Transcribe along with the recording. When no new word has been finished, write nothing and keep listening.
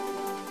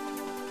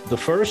the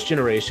first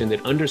generation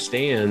that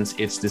understands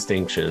its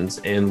distinctions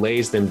and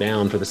lays them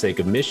down for the sake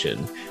of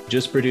mission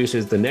just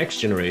produces the next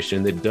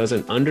generation that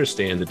doesn't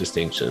understand the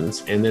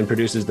distinctions, and then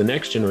produces the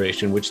next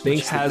generation which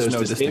thinks that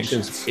those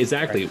distinctions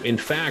exactly, right, in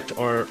fact,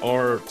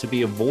 are to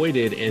be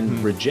avoided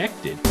and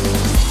rejected.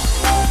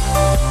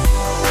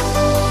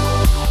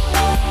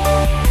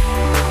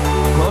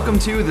 Welcome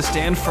to the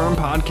Stand Firm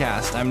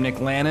podcast. I'm Nick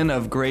Lannon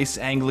of Grace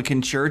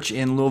Anglican Church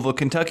in Louisville,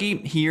 Kentucky,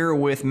 here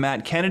with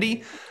Matt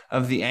Kennedy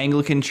of the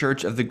Anglican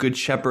Church of the Good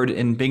Shepherd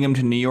in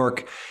Binghamton, New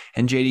York,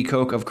 and JD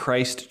Koch of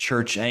Christ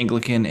Church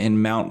Anglican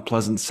in Mount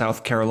Pleasant,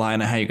 South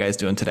Carolina. How you guys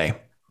doing today?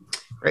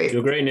 Great.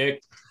 Doing great,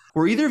 Nick.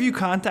 Were either of you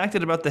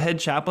contacted about the head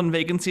chaplain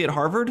vacancy at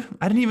Harvard?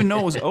 I didn't even know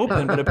it was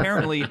open, but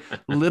apparently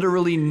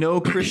literally no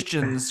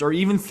Christians or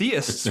even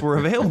theists were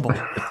available.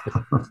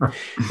 Well,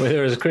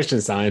 there was a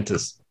Christian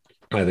scientist,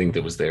 I think,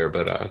 that was there,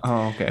 but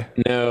okay.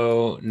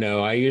 No.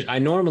 I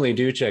normally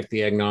do check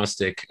the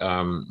agnostic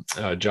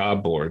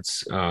job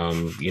boards.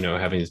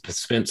 Having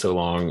spent so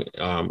long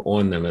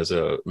on them as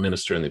a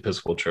minister in the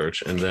Episcopal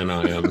Church, and then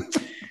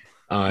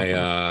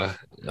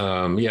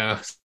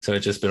So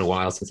it's just been a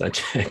while since I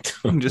checked.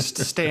 Just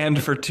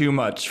stand for too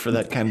much for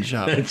that kind of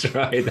job.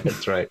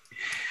 That's right.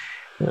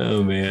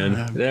 Oh,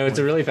 man. It's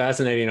a really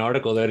fascinating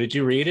article, though. Did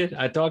you read it?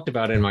 I talked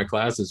about it in my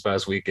class this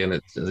past weekend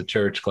at the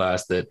church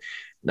class that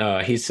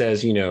he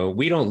says,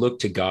 we don't look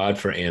to God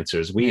for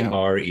answers. We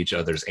are each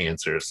other's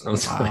answers. I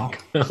was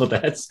like, oh,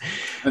 that's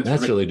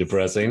really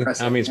depressing.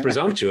 I mean, it's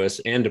presumptuous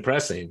and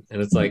depressing.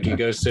 And it's like you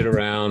go sit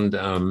around,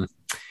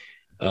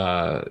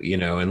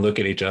 and look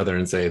at each other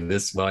and say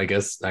this, well, I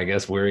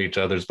guess we're each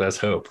other's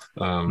best hope.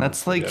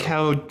 That's like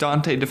how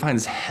Dante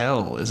defines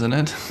hell, isn't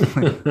it?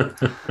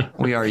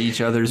 We are each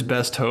other's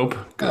best hope.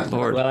 Good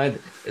Lord. Well,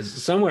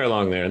 somewhere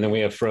along there. And then we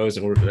have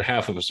frozen.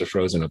 Half of us are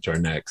frozen up to our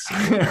necks.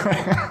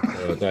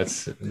 So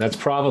that's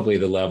probably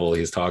the level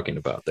he's talking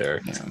about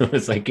there. Yeah. So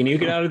it's like, can you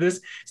get out of this?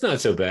 It's not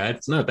so bad.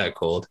 It's not that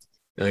cold.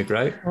 Like,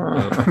 right?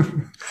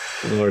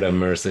 Lord have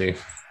mercy.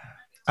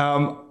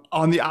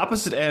 On the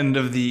opposite end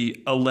of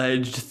the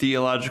alleged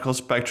theological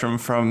spectrum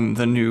from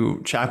the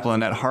new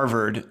chaplain at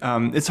Harvard,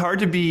 it's hard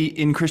to be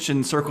in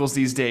Christian circles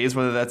these days,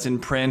 whether that's in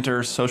print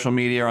or social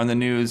media or on the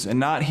news, and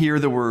not hear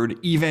the word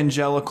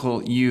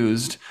evangelical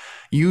used,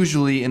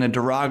 usually in a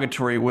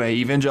derogatory way.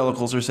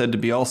 Evangelicals are said to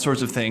be all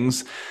sorts of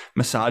things: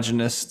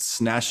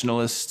 misogynists,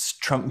 nationalists,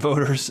 Trump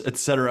voters,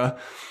 etc.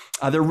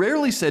 They're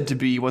rarely said to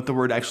be what the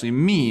word actually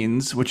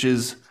means, which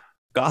is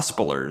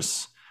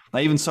gospelers.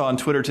 I even saw on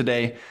Twitter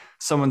today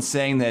someone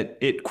saying that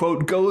it,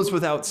 quote, goes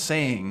without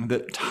saying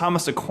that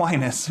Thomas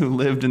Aquinas, who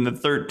lived in the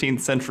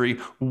 13th century,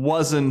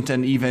 wasn't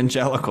an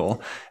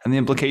evangelical. And the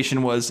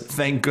implication was,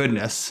 thank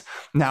goodness.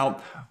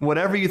 Now,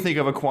 whatever you think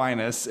of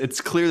Aquinas, it's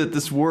clear that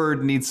this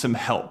word needs some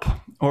help.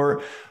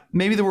 Or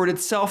maybe the word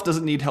itself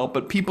doesn't need help,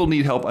 but people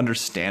need help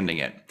understanding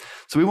it.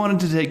 So we wanted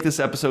to take this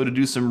episode to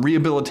do some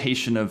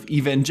rehabilitation of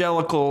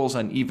evangelicals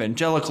and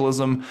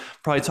evangelicalism,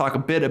 probably talk a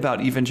bit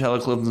about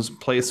evangelicalism's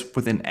place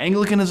within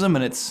Anglicanism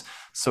and its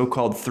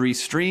so-called three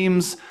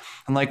streams.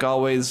 And like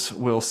always,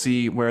 we'll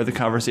see where the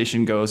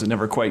conversation goes. It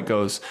never quite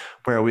goes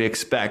where we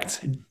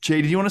expect.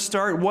 Jay, do you want to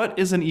start? What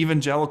is an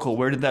evangelical?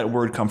 Where did that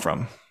word come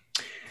from?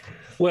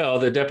 Well,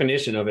 the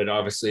definition of it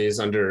obviously is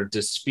under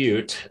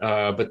dispute,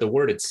 but the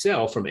word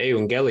itself, from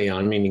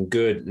euangelion, meaning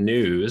good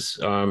news,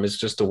 is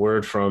just a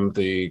word from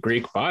the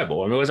Greek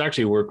Bible. I mean, it was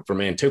actually a word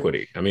from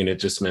antiquity. I mean, it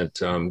just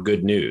meant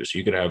good news.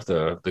 You could have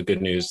the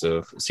good news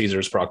of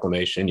Caesar's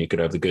proclamation. You could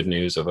have the good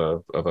news of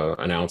a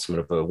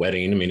announcement of a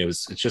wedding. I mean,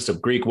 it's just a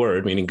Greek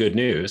word meaning good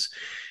news.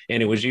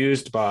 And it was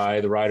used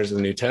by the writers of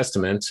the New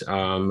Testament,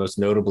 most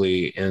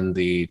notably in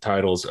the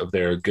titles of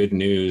their good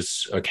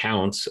news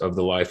accounts of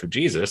the life of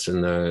Jesus in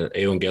the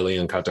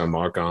Evangelion Kata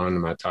Markan,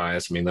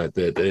 Matthias. I mean,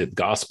 the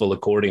gospel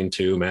according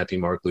to Matthew,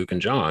 Mark, Luke,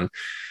 and John.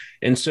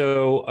 And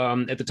so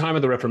at the time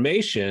of the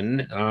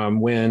Reformation,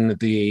 when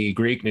the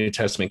Greek New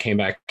Testament came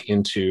back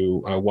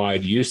into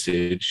wide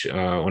usage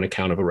on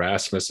account of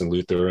Erasmus and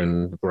Luther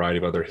and a variety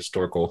of other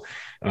historical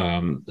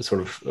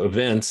sort of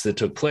events that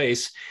took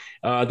place,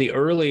 the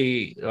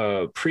early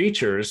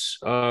preachers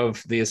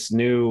of this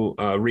new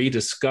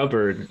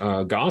rediscovered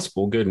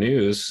gospel, good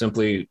news,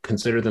 simply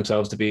considered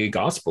themselves to be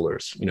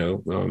gospelers,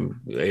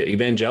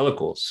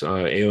 evangelicals.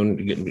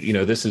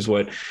 This is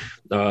what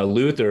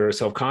Luther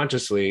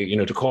self-consciously,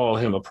 to call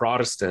him a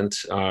Protestant,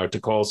 to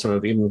call some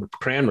of, even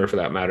Cranmer for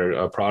that matter,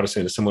 a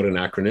Protestant, is somewhat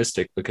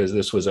anachronistic, because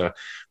this was a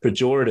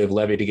pejorative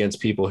levied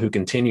against people who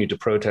continued to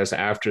protest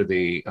after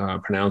the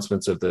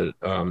pronouncements of the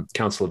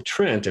Council of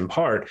Trent, in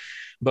part.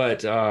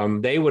 But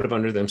they would have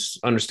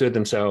understood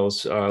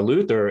themselves,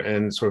 Luther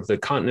and sort of the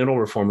continental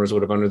reformers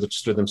would have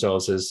understood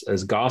themselves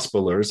as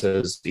gospelers,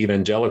 as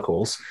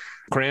evangelicals.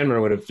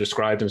 Cranmer would have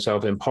described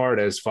himself in part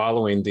as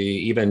following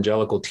the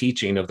evangelical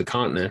teaching of the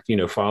continent,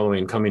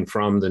 coming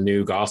from the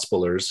new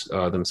gospelers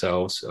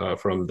themselves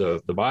from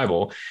the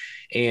Bible.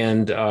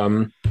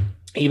 And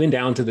even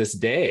down to this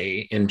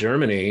day in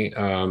Germany,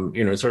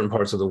 in certain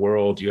parts of the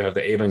world, you have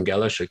the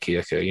Evangelische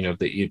Kirche,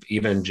 the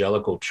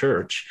evangelical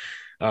church.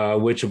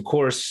 which of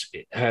course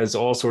has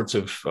all sorts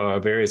of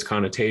various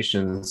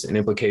connotations and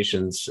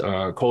implications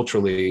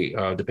culturally,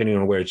 depending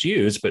on where it's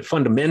used. But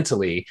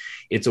fundamentally,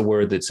 it's a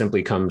word that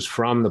simply comes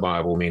from the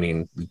Bible,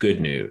 meaning good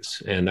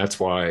news. And that's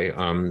why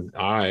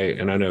I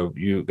know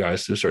you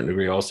guys to a certain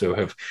degree also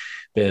have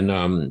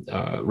been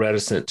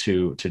reticent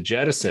to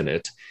jettison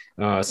it.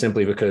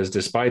 Simply because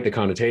despite the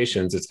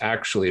connotations, it's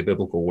actually a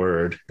biblical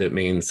word that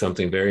means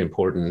something very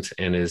important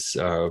and is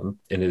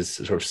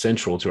sort of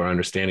central to our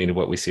understanding of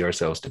what we see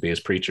ourselves to be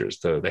as preachers,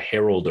 the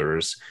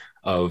heralders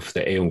of the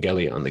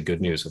evangelion, the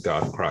good news of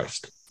God in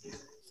Christ.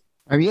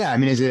 Yeah, I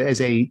mean,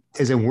 as a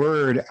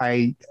word,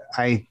 I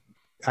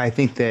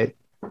think that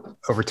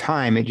over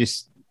time it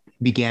just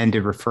began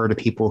to refer to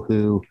people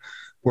who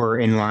were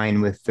in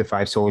line with the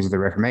five solas of the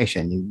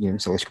Reformation.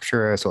 Sola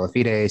Scriptura, Sola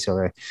Fide,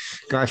 Sola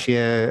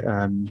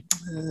Gratia,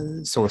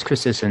 Solus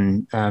Christus,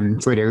 and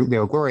Soli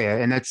Deo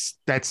Gloria. And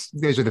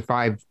those are the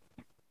five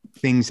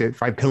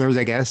pillars,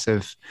 I guess,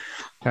 of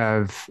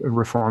the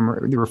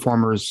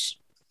Reformers'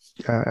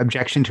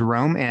 objection to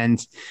Rome.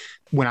 And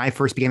when I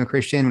first became a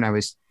Christian, when I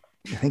was,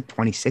 I think,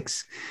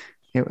 26,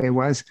 it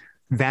was.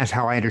 That's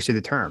how I understood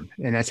the term,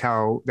 and that's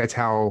how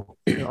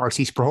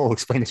R.C. Sproul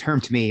explained the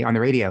term to me on the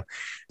radio,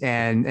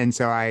 and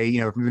so I,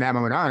 from that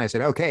moment on, I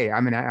said, okay,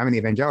 I'm an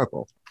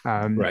evangelical,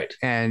 right.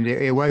 And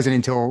it wasn't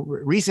until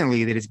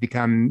recently that it's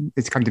come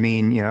to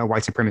mean a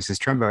white supremacist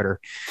Trump voter,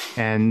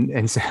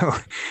 and so,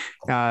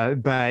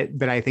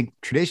 but I think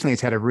traditionally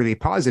it's had a really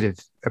positive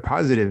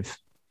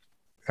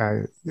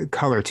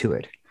color to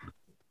it.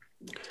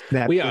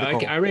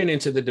 I ran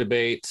into the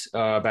debate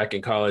back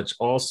in college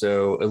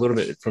also a little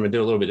bit from a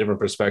little bit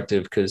different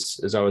perspective, because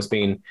as I was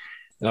being,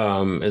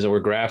 as it were,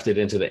 grafted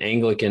into the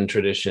Anglican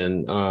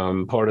tradition,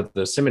 part of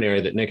the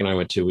seminary that Nick and I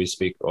went to, we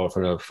speak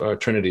often of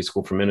Trinity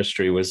School for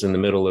Ministry, was in the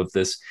middle of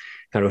this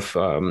kind of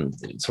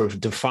sort of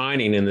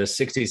defining in the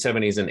 60s,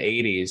 70s, and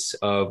 80s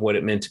of what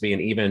it meant to be an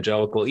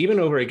evangelical,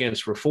 even over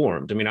against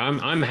Reformed. I mean,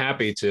 I'm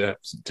happy to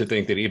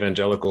think that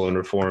evangelical and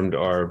Reformed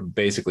are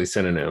basically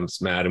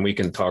synonyms, Matt, and we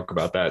can talk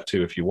about that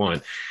too if you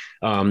want.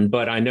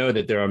 But I know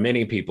that there are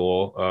many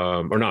people,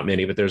 or not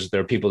many, but there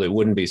are people that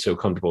wouldn't be so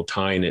comfortable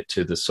tying it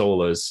to the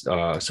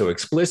solas so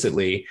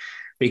explicitly,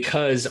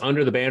 because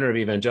under the banner of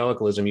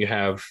evangelicalism, you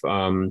have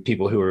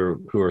people who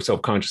are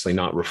self-consciously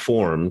not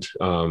Reformed,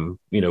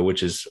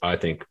 which is, I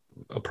think,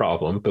 a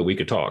problem. But we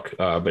could talk.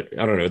 But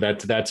I don't know.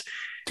 That's.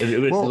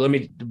 Well, let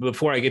me,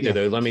 before I get there,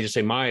 though, let me just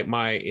say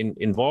my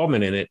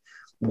involvement in it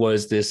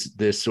was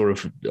this sort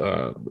of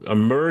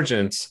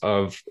emergence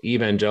of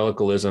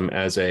evangelicalism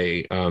as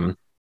a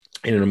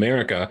in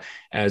America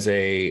as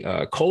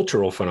a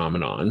cultural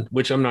phenomenon,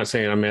 which I'm not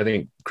saying, I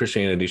think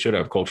Christianity should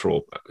have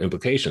cultural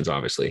implications,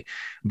 obviously,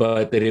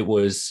 but that it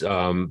was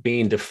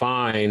being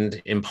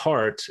defined in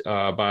part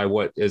by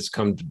what has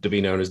come to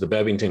be known as the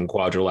Bevington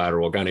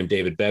Quadrilateral. A guy named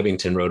David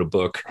Bevington wrote a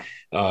book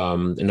in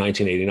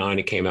 1989.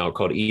 It came out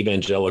called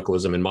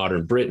Evangelicalism in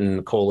Modern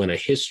Britain, a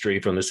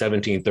history from the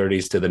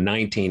 1730s to the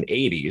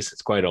 1980s.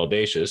 It's quite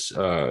audacious,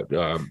 a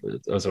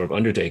sort of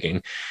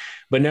undertaking.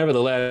 But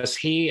nevertheless,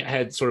 he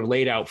had sort of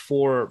laid out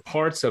four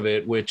parts of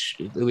it, which,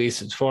 at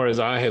least as far as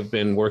I have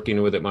been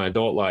working with it my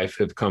adult life,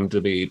 have come to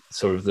be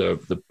sort of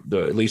the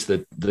at least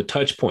the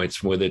touch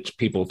points with which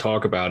people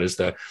talk about is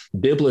the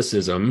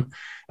biblicism,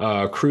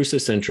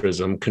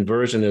 crucicentrism,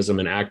 conversionism,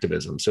 and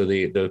activism. So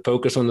the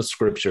focus on the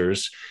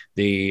scriptures,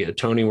 the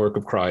atoning work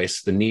of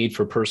Christ, the need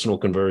for personal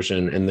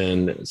conversion, and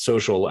then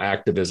social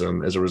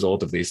activism as a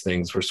result of these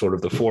things were sort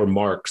of the four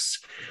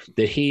marks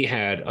that he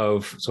had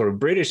of sort of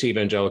British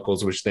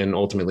evangelicals, which then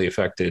ultimately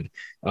affected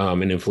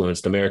and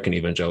influenced American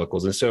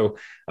evangelicals. And so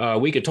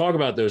we could talk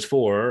about those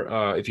four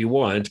if you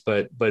want,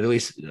 but at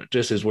least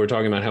just as we're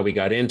talking about how we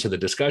got into the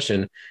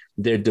discussion,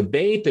 the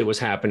debate that was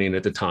happening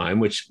at the time,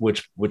 which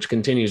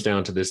continues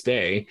down to this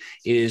day,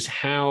 is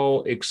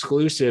how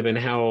exclusive and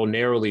how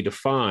narrowly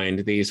defined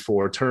these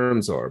four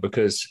terms are.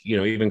 Because,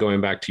 even going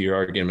back to your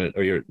argument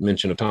or your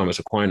mention of Thomas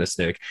Aquinas,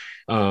 Nick,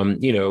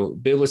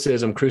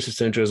 biblicism,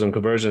 crucicentrism,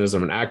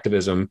 conversionism, and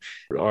activism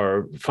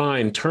are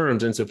fine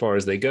terms insofar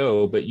as they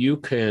go, but you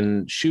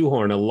can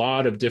shoehorn a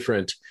lot of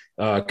different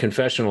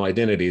confessional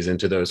identities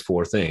into those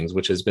four things,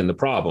 which has been the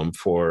problem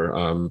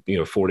for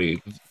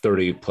 40,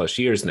 30 plus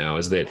years now,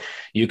 is that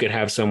you could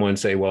have someone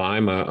say, well,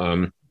 I'm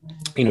a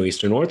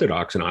Eastern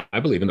Orthodox, and I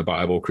believe in the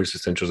Bible,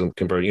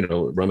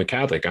 crucicentrism, Roman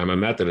Catholic, I'm a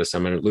Methodist,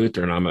 I'm a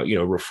Lutheran, I'm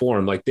a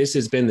Reformed. Like, this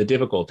has been the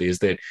difficulty, is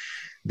that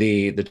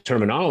the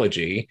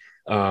terminology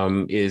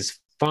is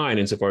fine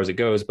insofar as it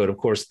goes, but of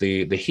course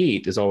the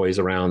heat is always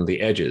around the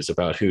edges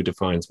about who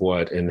defines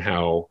what and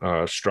how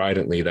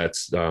stridently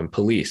that's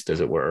policed, as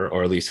it were,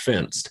 or at least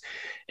fenced.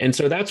 And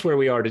so that's where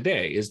we are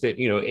today, is that,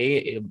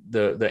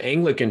 the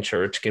Anglican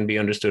Church can be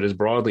understood as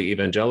broadly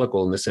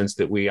evangelical in the sense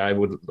that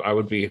I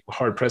would be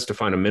hard pressed to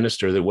find a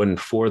minister that wasn't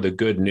for the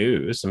good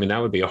news. I mean,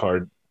 that would be a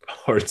hard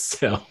hard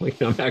sell.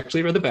 I'm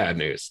actually for the bad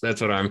news.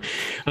 That's what I'm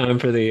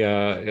for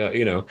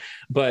the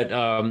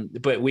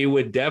but we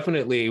would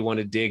definitely want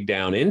to dig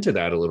down into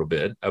that a little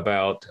bit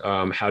about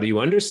how do you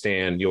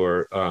understand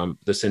your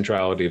the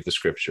centrality of the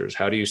scriptures?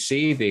 How do you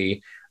see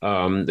the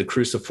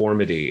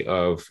cruciformity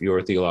of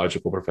your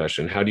theological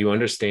profession? How do you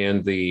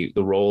understand the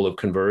role of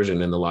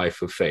conversion in the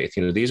life of faith?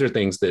 These are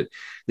things that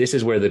this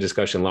is where the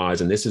discussion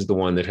lies, and this is the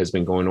one that has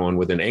been going on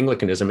within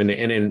Anglicanism and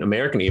in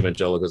American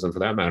evangelicalism, for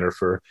that matter,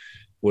 for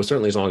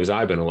certainly as long as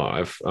I've been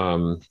alive,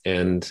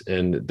 and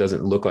it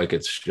doesn't look like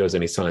it shows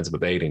any signs of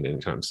abating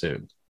anytime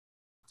soon.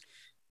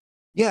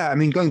 Yeah, I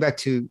mean, going back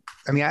to,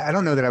 I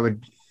don't know that I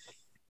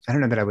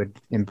would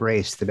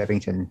embrace the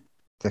Bebbington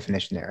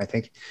definition there. I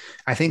think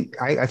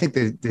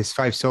the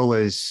five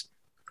solas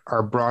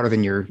are broader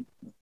than you're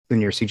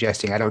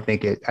suggesting. I don't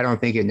think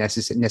it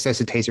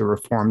necessitates a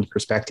reformed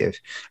perspective.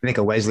 I think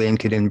a Wesleyan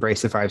could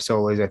embrace the five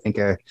solas. I think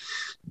a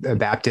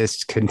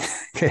Baptist can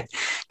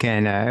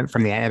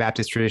from the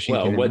Anabaptist tradition.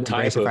 Well, what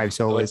type of five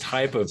solas? What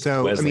type of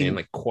Wesleyan,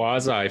 like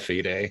quasi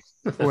fide?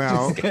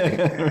 Well,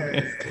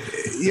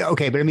 yeah,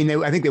 okay, but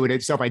I think they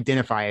would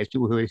self-identify as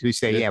people who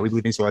say, yeah, we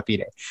believe in sola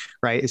fide,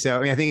 right?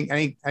 So I think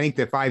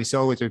the five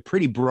solas are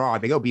pretty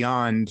broad. They go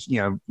beyond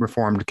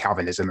Reformed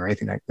Calvinism or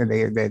anything like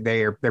that.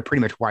 They're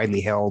pretty much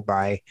widely held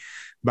by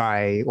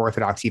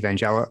Orthodox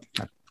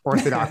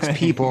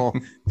people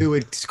who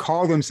would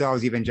call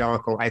themselves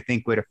evangelical. I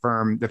think would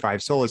affirm the five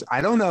solas. I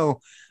don't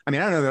know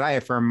that I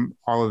affirm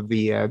all of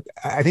the.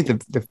 I think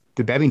the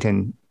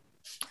Bebbington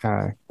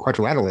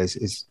quadrilateral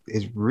is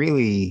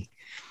really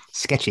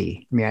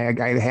sketchy. I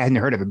hadn't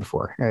heard of it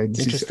before.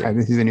 This is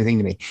a new thing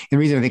to me. And the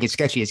reason I think it's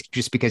sketchy is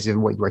just because of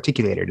what you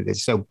articulated. It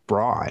is so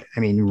broad.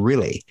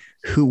 Really,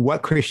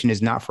 what Christian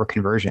is not for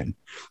conversion?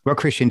 What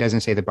Christian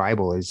doesn't say the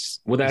Bible is?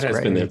 Well, that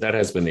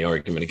has been the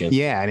argument against.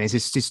 Yeah, and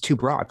it's just too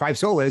broad. Five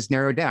solas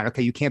narrowed down.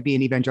 Okay, you can't be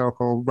an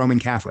evangelical Roman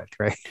Catholic,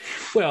 right?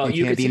 Well,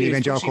 you can't be an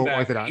evangelical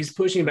Orthodox. He's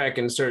pushing back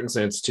in a certain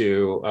sense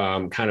to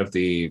kind of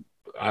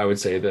I would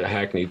say the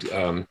hackneyed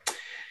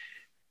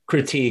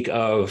critique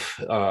of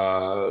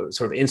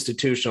sort of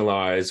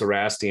institutionalized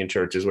Erastian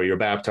churches where you're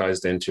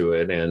baptized into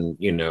it, and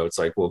it's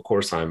like, well, of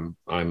course I'm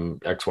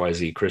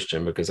XYZ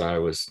Christian because I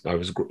was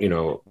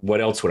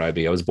what else would I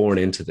be? I was born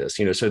into this,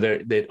 so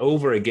that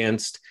over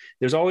against.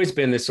 There's always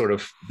been this sort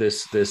of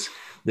this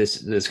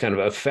kind of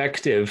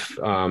effective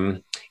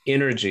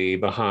energy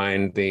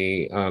behind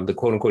the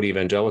quote unquote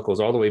evangelicals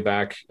all the way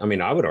back.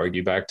 I would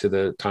argue back to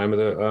the time of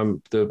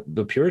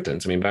the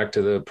Puritans. Back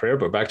to the prayer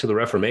book, back to the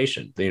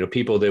Reformation.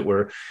 People that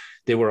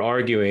were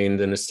arguing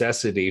the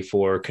necessity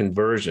for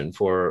conversion,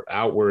 for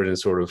outward and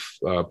sort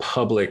of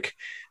public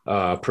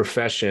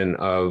profession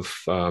of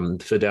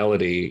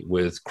fidelity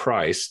with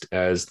Christ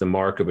as the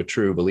mark of a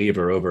true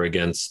believer over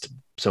against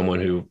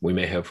someone who we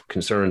may have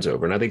concerns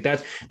over. And I think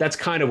that's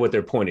kind of what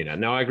they're pointing at.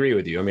 Now, I agree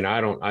with you.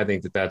 I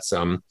think that's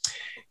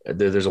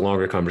there's a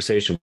longer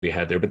conversation we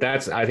had there, but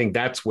I think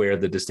that's where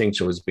the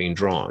distinction was being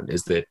drawn,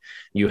 is that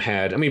you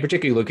had,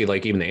 particularly looking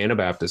like even the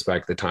Anabaptists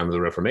back at the time of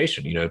the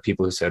Reformation,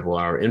 people who said, well,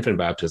 our infant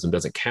baptism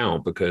doesn't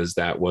count because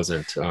that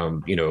wasn't,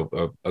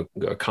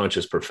 a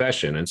conscious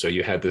profession. And so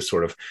you had this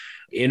sort of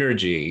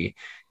energy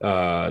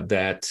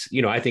that,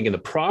 I think in the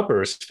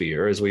proper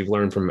sphere, as we've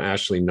learned from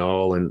Ashley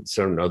Null and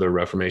certain other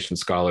Reformation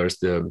scholars,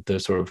 the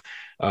sort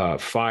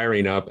of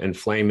firing up and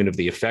flaming of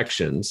the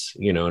affections,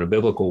 in a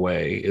biblical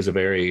way is a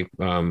very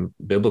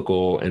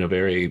biblical and a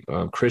very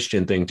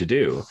Christian thing to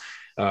do.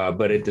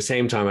 But at the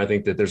same time, I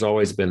think that there's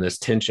always been this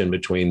tension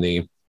between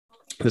the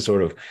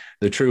sort of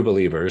the true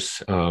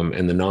believers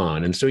and the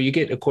non. And so you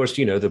get, of course,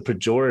 the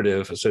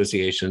pejorative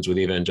associations with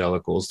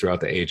evangelicals throughout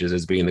the ages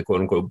as being the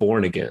quote unquote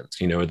born again,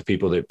 or the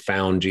people that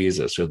found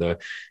Jesus, or the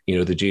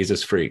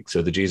Jesus freaks,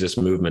 or the Jesus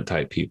movement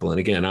type people. And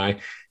again, I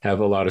have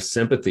a lot of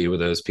sympathy with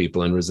those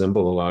people and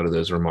resemble a lot of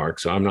those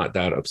remarks. So I'm not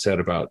that upset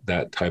about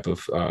that type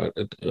of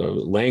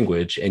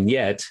language. And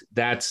yet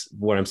that's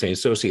what I'm saying.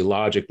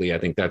 Sociologically, I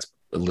think that's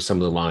some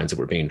of the lines that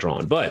were being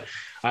drawn. But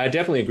I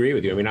definitely agree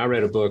with you. I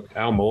read a book,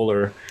 Al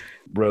Mohler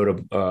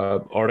wrote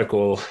a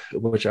article,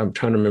 which I'm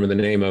trying to remember the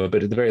name of,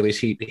 but at the very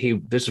least,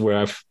 he this is where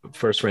I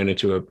first ran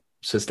into a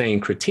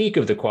sustained critique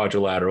of the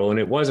quadrilateral. And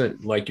it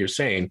wasn't like you're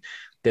saying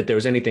that there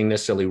was anything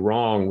necessarily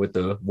wrong with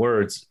the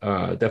words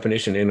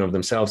definition in of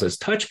themselves as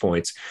touch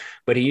points,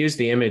 but he used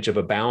the image of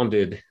a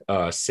bounded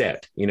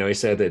set. He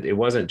said that it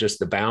wasn't just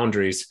the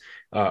boundaries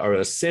or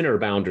a center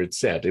bounded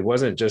set. It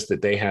wasn't just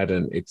that they had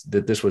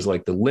that this was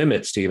like the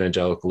limits to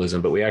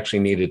evangelicalism, but we actually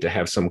needed to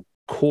have some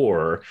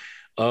core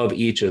of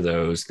each of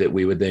those that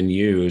we would then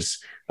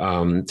use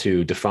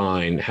to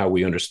define how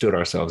we understood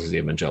ourselves as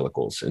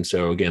evangelicals. And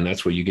so again,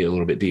 that's where you get a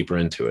little bit deeper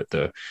into it.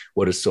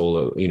 What is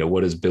sola,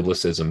 what does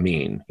biblicism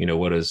mean?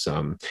 What is,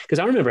 because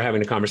I remember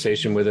having a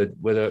conversation with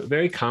a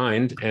very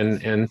kind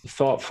and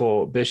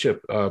thoughtful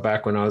bishop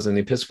back when I was in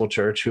the Episcopal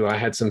Church, who I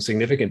had some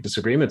significant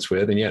disagreements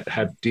with and yet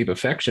had deep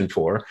affection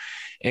for.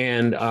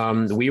 And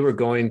we were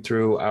going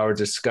through our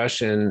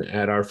discussion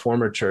at our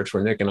former church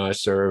where Nick and I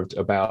served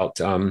about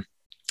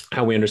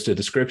how we understood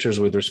the scriptures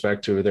with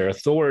respect to their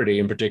authority,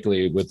 and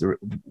particularly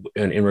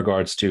in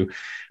regards to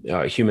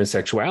human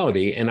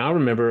sexuality. And I'll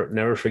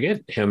never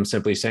forget him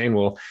simply saying,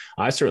 well,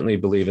 I certainly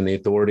believe in the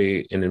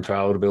authority and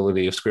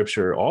infallibility of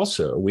scripture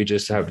also. We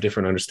just have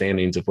different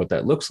understandings of what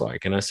that looks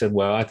like. And I said,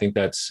 well, I think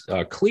that's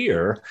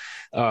clear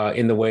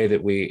in the way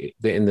that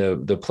in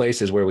the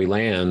places where we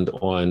land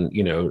on,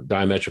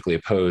 diametrically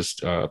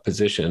opposed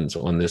positions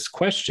on this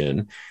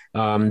question.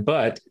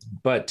 But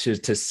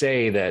to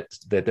say that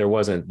there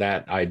wasn't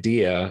that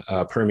idea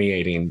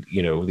permeating,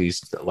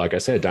 these, like I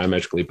said,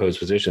 diametrically opposed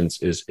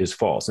positions is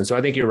false. And so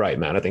I think you're right,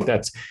 Matt. I think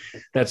that's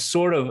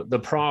sort of the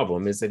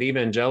problem, is that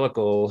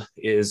evangelical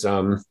is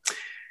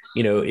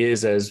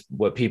as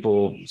what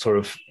people sort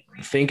of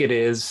think it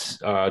is,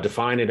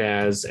 define it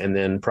as, and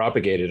then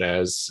propagate it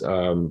as,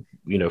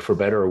 for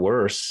better or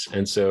worse.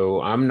 And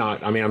so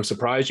I'm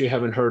surprised you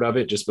haven't heard of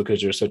it, just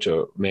because you're such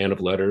a man of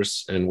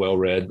letters and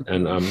well-read.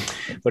 And,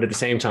 but at the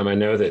same time, I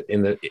know that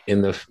in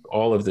the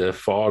all of the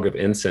fog of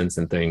incense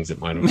and things, it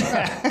might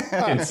have.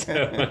 And so,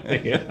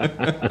 yeah.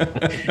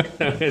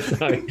 It's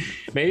like,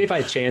 maybe if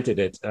I chanted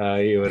it,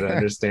 you would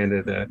understand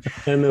it.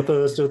 And the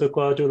first of the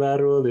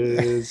quadrilateral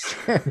is.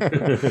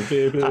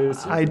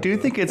 I do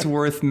think it's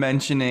worth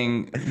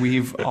mentioning,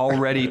 we've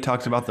already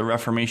talked about the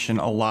Reformation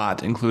a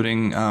lot,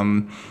 including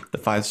the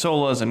Five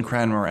Solas and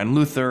Cranmer and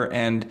Luther.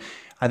 And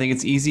I think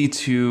it's easy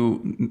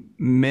to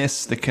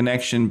miss the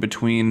connection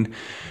between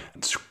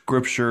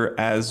scripture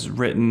as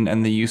written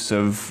and the use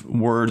of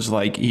words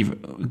like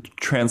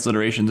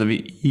transliterations of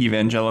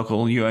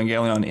evangelical,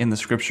 euangelion, in the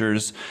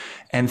scriptures,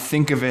 and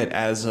think of it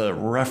as a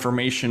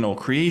reformational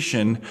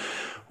creation,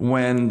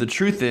 when the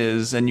truth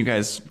is, and you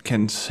guys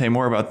can say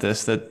more about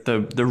this, that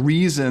the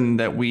reason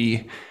that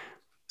we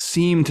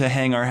seem to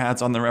hang our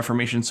hats on the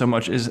Reformation so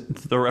much is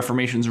the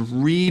Reformation's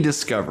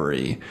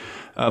rediscovery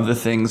of the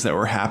things that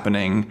were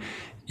happening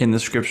in the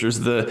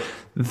scriptures, the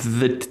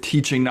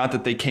teaching not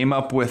that they came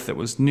up with that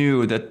was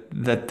new,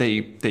 that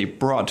they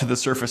brought to the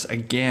surface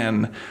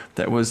again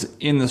that was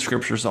in the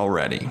scriptures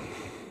already.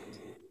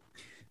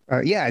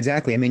 Yeah,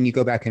 exactly. I mean, you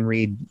go back and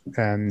read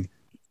the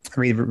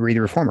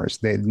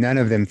Reformers. None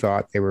of them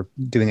thought they were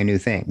doing a new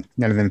thing.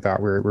 None of them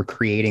thought we're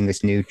creating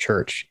this new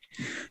church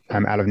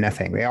out of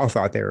nothing. They all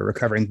thought they were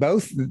recovering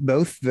both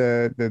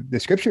the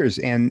scriptures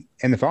and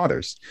the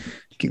fathers.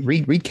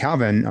 Read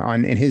Calvin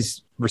in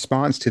his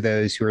response to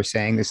those who are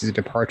saying this is a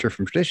departure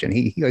from tradition.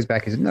 He goes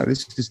back and says, no,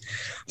 this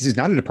is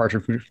not a departure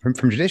from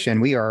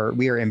tradition. We are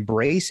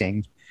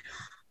embracing.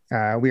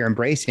 We are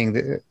embracing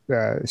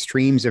the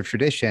streams of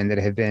tradition that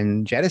have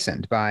been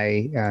jettisoned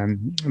by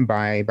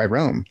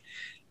Rome.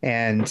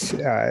 And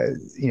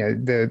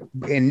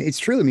and it's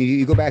true. I mean,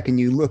 you go back and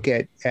you look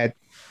at.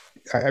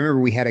 I remember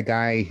we had a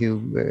guy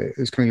who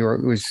was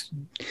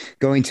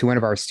going to one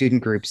of our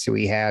student groups that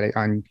we had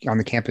on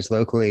the campus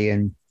locally,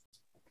 and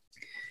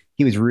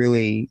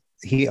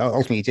he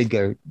ultimately did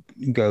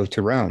go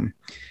to Rome,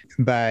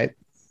 but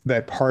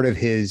part of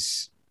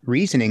his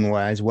reasoning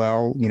was,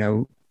 well,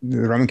 the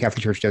Roman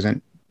Catholic Church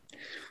doesn't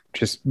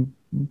just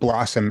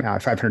blossom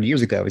out 500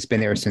 years ago. It's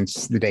been there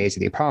since the days of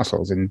the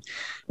apostles. And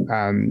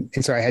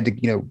so I had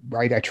to,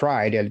 I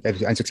tried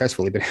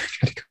unsuccessfully, but I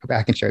tried to go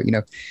back and show,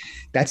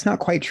 that's not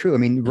quite true. I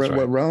mean,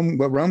 what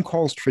Rome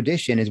calls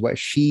tradition is what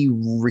she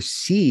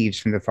receives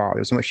from the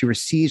fathers, and what she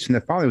receives from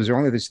the fathers are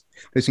only those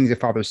things the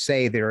fathers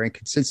say that are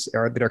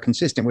that are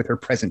consistent with her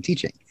present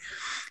teaching.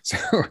 So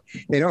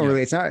they don't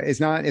really, it's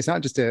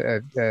not just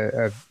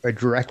a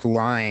direct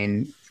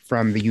line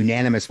from the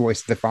unanimous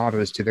voice of the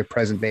fathers to the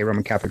present day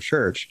Roman Catholic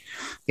Church.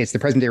 It's the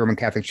present day Roman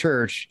Catholic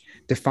Church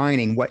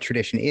defining what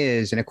tradition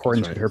is in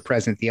accordance with her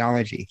present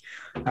theology.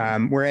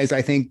 Whereas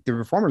I think the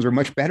Reformers were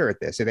much better at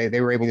this. So they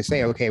were able to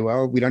say, okay,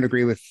 well, we don't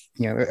agree with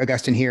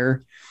Augustine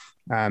here,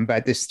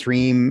 but this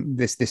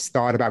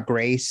thought about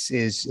grace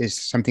is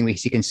something we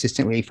see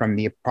consistently from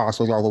the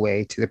apostles all the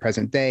way to the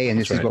present day, and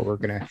this is what we're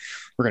gonna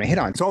hit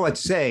on. So all that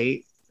to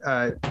say,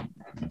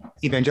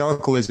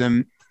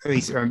 evangelicalism, at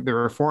least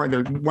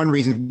the one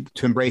reason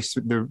to embrace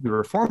the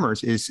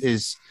Reformers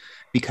is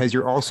because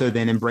you're also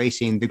then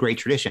embracing the great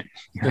tradition.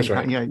 That's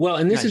right. Well,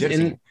 and this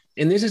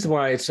is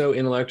why it's so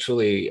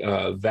intellectually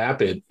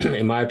vapid,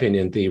 in my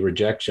opinion, the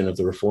rejection of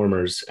the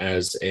Reformers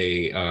as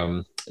a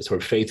sort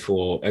of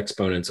faithful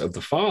exponents of the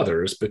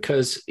fathers,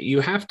 because you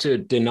have to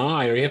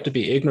deny, or you have to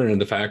be ignorant of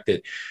the fact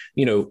that,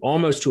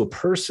 almost to a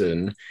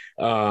person,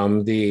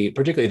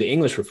 particularly the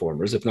English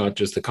Reformers, if not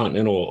just the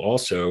Continental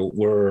also,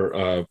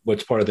 were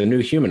what's part of the new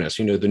humanists,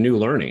 the new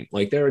learning.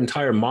 Like their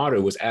entire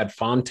motto was ad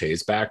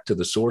fontes, back to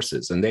the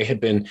sources. And they had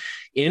been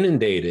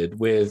inundated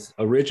with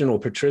original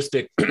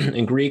patristic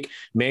and Greek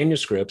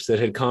manuscripts that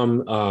had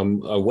come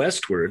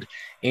westward,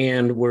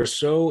 and were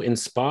so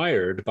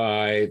inspired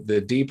by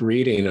the deep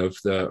reading of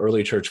the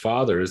early church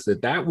fathers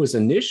that was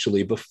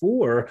initially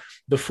before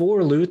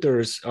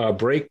Luther's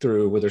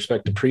breakthrough with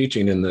respect to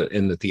preaching in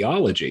the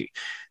theology.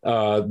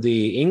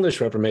 the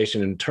English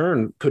Reformation in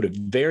turn could have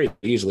very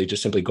easily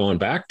just simply gone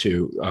back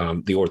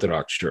to the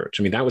Orthodox Church.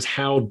 I mean, that was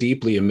how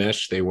deeply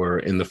enmeshed they were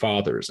in the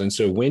fathers. And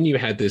so when you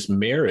had this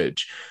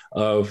marriage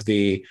of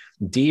the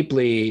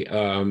deeply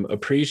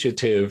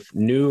appreciative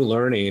new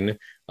learning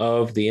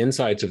of the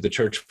insights of the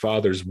church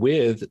fathers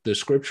with the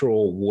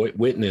scriptural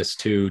witness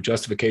to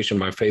justification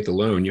by faith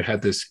alone, you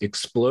had this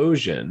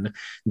explosion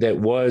that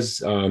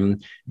was at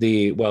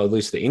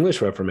least the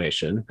English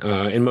Reformation,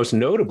 and most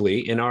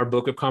notably in our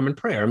Book of Common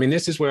Prayer. I mean,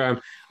 this is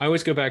where I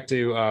always go back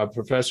to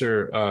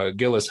Professor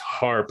Gillis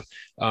Harp,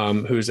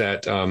 who's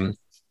at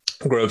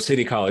Grove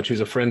City College,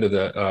 who's a friend of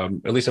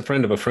at least a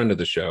friend of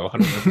the show. I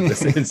don't know if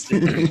this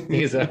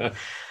is,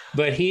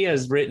 but he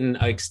has written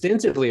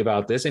extensively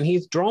about this, and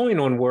he's drawing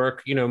on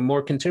work,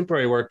 more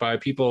contemporary work by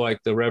people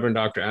like the Reverend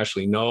Dr.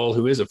 Ashley Null,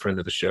 who is a friend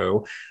of the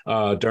show,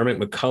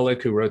 Dermot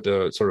McCulloch, who wrote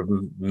the sort of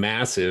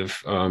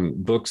massive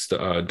books,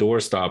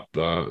 doorstop,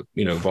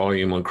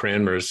 volume on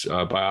Cranmer's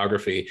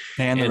biography,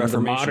 and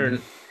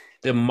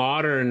the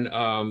modern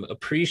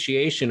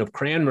appreciation of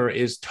Cranmer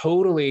is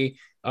totally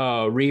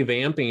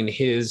revamping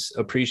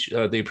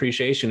the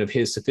appreciation of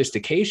his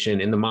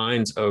sophistication in the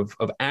minds of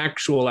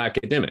actual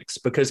academics,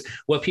 because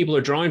what people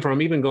are drawing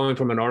from, even going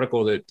from an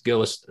article that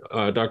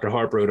Dr.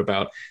 Harp wrote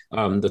about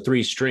the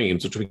three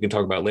streams, which we can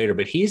talk about later,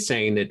 but he's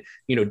saying that,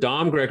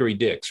 Dom Gregory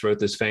Dix wrote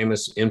this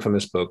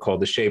infamous book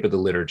called The Shape of the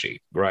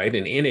Liturgy, right?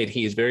 And in it,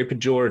 he is very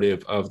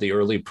pejorative of the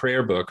early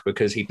prayer book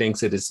because he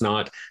thinks that it's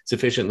not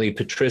sufficiently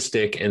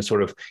patristic and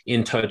sort of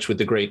in touch with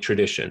the great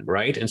tradition,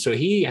 right? And so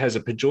he has a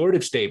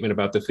pejorative statement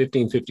about the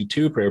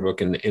 1552 prayer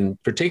book in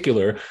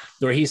particular,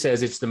 where he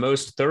says it's the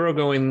most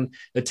thoroughgoing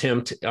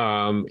attempt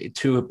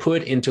to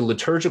put into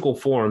liturgical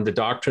form the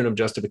doctrine of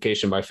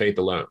justification by faith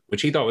alone,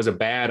 which he thought was a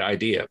bad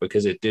idea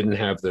because it didn't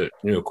have the,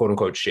 quote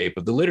unquote, shape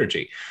of the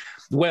liturgy.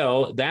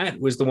 Well, that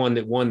was the one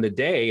that won the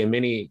day in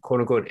many, quote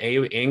unquote,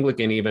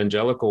 Anglican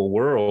evangelical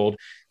world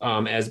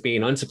as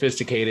being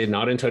unsophisticated,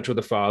 not in touch with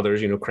the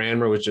fathers.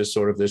 Cranmer was just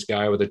sort of this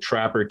guy with a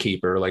trapper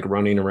keeper, like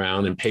running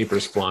around and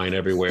papers flying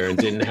everywhere, and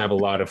didn't have a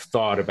lot of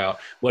thought about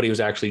what he was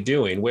actually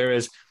doing.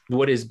 Whereas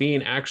what is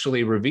being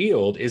actually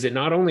revealed is that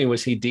not only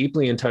was he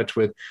deeply in touch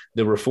with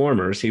the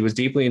reformers, he was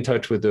deeply in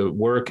touch with the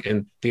work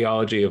and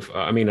theology of,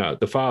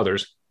 the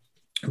fathers,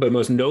 but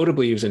most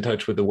notably, he was in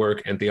touch with the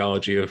work and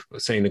theology of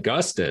St.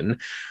 Augustine,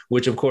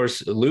 which, of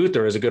course,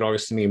 Luther, as a good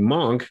Augustinian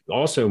monk,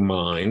 also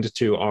mined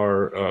to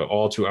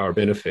our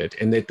benefit.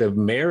 And that the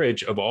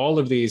marriage of all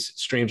of these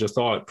streams of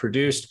thought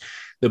produced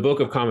the Book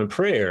of Common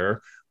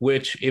Prayer,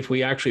 which, if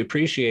we actually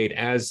appreciate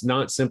as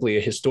not simply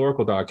a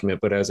historical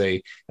document, but as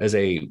a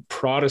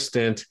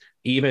Protestant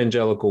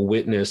evangelical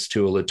witness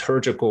to a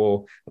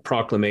liturgical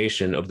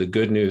proclamation of the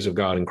good news of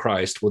God in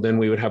Christ, well, then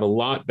we would have a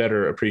lot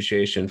better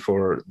appreciation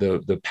for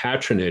the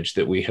patronage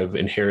that we have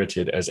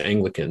inherited as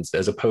Anglicans,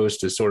 as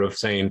opposed to sort of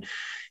saying,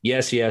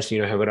 yes,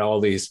 have it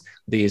all these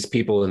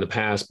people in the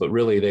past, but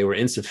really they were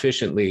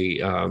insufficiently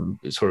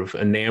sort of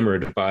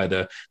enamored by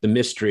the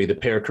mystery, the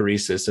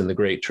perichoresis, and the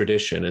great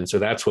tradition. And so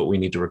that's what we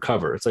need to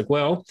recover. It's like,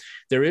 well,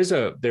 there is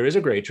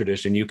a great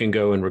tradition you can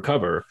go and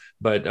recover,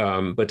 but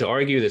to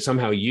argue that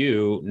somehow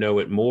you know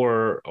it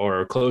more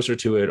or closer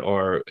to it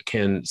or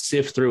can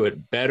sift through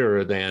it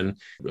better than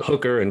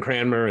Hooker and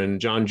Cranmer and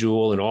John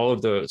Jewell and all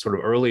of the sort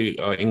of early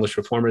English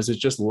reformers is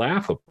just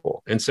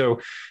laughable. And so,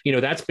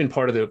 that's been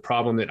part of the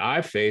problem that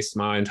I've faced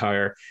my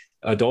entire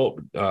adult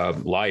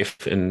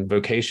life and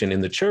vocation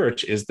in the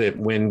church, is that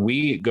when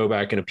we go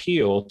back and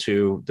appeal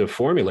to the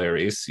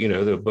formularies,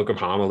 the Book of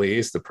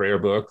Homilies, the prayer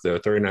book, the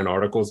 39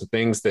 Articles, the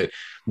things that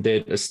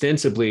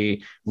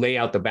ostensibly lay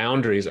out the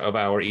boundaries of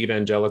our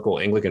evangelical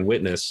Anglican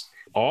witness,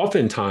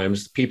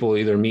 oftentimes people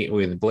either meet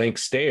with blank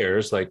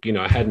stares, like,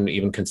 I hadn't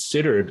even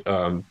considered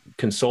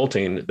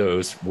consulting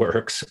those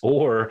works,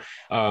 or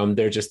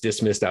they're just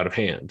dismissed out of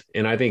hand.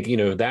 And I think,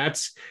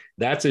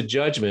 that's a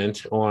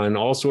judgment on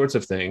all sorts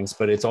of things,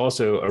 but it's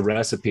also a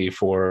recipe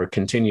for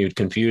continued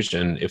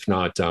confusion, if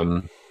not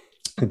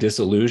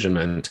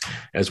disillusionment,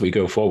 as we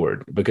go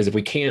forward. Because if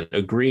we can't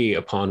agree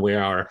upon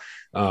where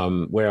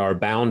our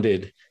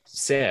bounded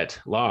set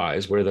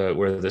lies, where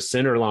the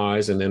center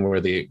lies, and then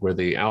where the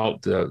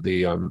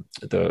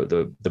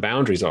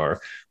boundaries are,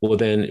 well,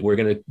 then we're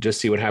going to just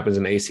see what happens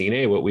in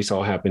ACNA, what we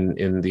saw happen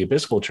in the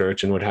Episcopal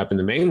Church, and what happened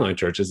in mainline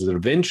churches, is that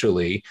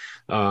eventually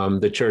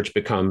the church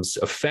becomes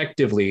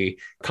effectively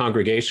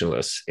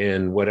Congregationalist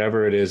in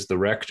whatever it is the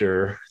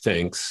rector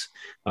thinks.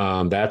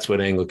 That's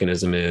what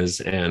Anglicanism is,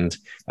 and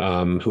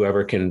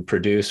whoever can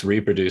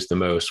reproduce the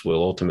most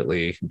will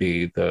ultimately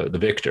be the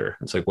victor.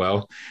 It's like,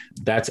 well,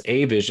 that's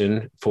a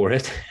vision for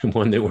it,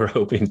 one that we're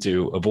hoping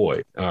to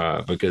avoid,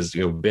 because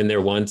been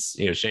there once,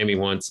 shame me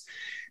once,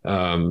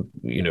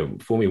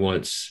 fool me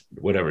once,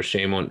 whatever,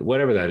 shame on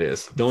whatever that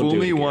is. Don't fool do it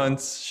me again.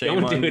 Once, shame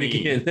don't on do it me.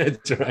 again.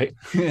 That's right.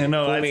 Yeah,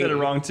 no, I said it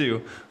wrong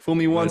too. Fool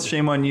me once,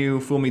 shame on you.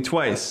 Fool me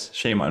twice,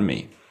 shame on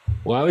me.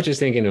 Well, I was just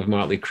thinking of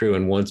Motley Crue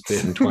and Once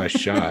Bitten, Twice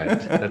Shy.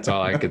 That's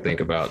all I could think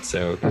about.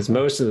 So, because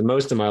most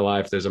of my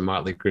life, there's a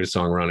Motley Crue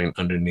song running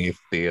underneath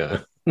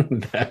the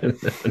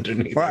that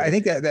underneath. Well, I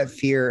think that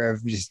fear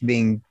of just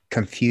being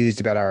confused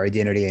about our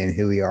identity and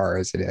who we are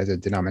as a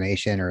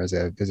denomination or as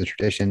a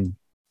tradition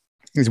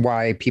is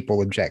why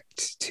people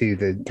object to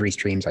the three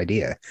streams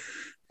idea.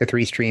 The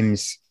three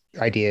streams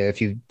idea, if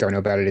you don't know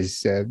about it,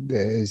 is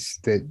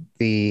that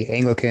the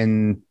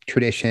Anglican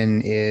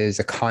tradition is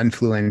a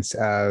confluence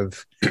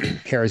of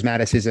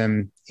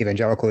charismaticism,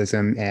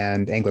 evangelicalism,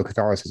 and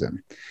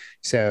Anglo-Catholicism.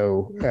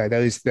 So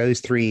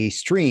those three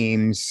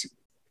streams,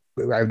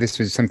 this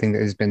was something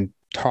that has been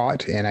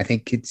taught, and I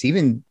think it's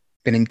even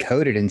been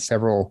encoded in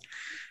several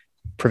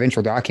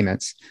provincial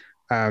documents.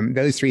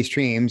 Those three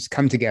streams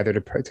come together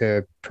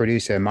to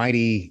produce a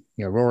mighty,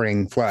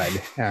 roaring flood,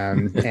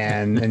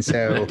 and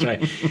so That's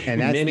right.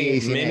 and that's many the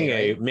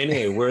ACNA,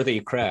 many a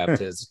worthy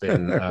craft has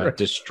been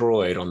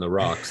destroyed on the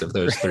rocks of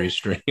those three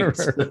streams.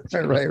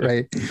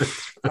 right.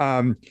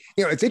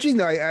 It's interesting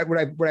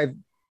though.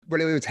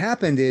 What's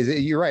happened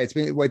is, you're right. It's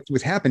been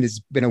what's happened has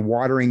been a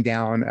watering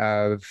down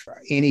of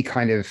any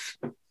kind of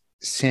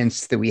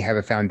sense that we have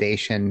a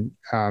foundation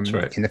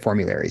in the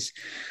formularies.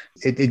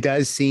 It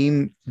does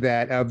seem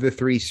that of the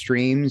three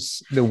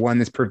streams, the one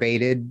that's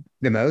pervaded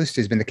the most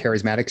has been the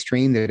charismatic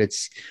stream. That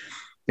it's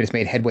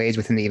made headways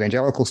within the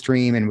evangelical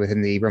stream and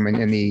within the Roman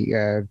and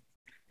the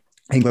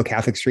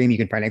Anglo-Catholic stream. You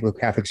can find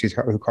Anglo-Catholics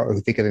who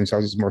think of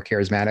themselves as more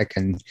charismatic,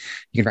 and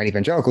you can find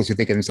evangelicals who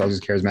think of themselves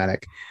as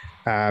charismatic.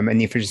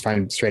 And you can just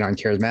find straight on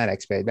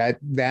charismatics, but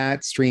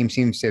that stream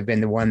seems to have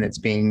been the one that's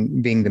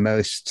being the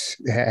most,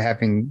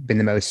 having been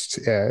the most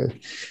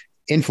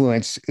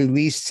influence, at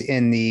least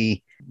in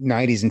the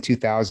 90s and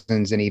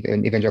 2000s, and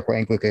even evangelical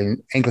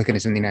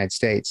Anglicanism in the United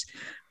States.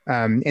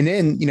 And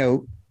then,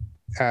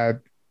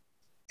 add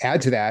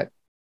to that,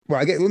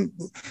 well, I get two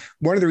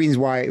of the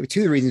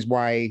reasons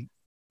why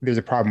there's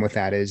a problem with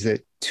that is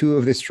that two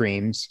of the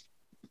streams,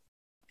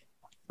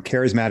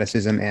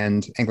 charismaticism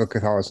and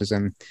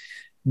Anglo-Catholicism,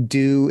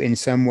 do in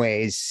some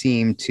ways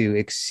seem to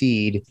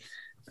exceed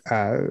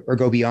or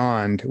go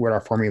beyond what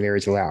our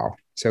formularies allow.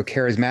 So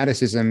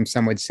charismaticism,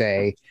 some would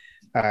say,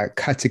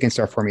 cuts against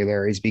our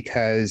formularies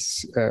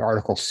because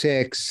Article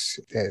 6,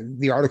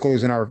 the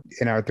articles in our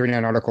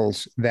 39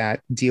 articles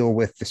that deal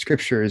with the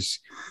scriptures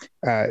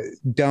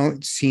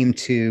don't seem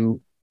to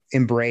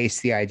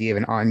embrace the idea of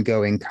an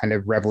ongoing kind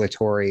of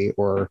revelatory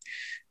or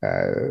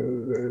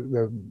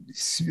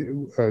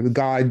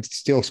God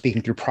still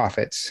speaking through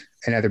prophets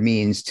and other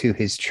means to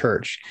his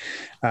church,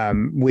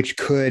 which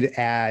could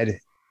add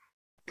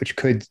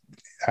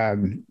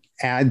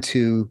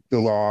to the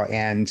law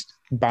and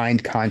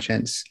bind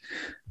conscience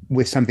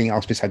with something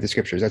else beside the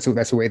scriptures. That's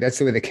the way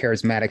the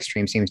charismatic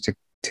stream seems to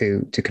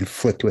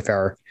conflict with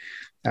our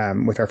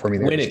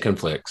formularies. When it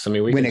conflicts. I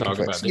mean, we can talk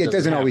about it. It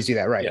doesn't always do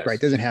that. Right. Yes. Right.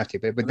 It doesn't have to,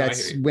 but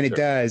that's when it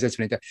does. That's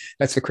when it does.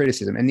 That's the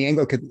criticism. And the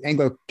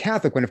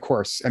Anglo-Catholic one, of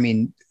course, I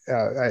mean,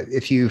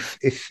 if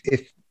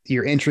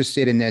you're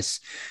interested in this,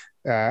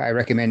 I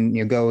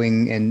recommend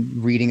going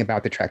and reading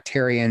about the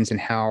Tractarians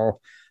and how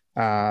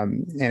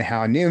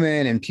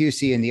Newman and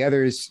Pusey and the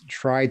others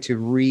tried to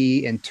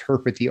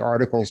reinterpret the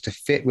articles to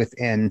fit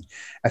within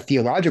a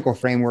theological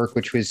framework,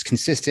 which was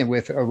consistent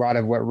with a lot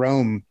of what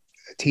Rome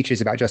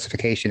teaches about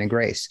justification and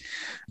grace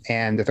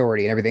and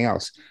authority and everything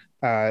else.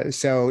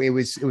 So it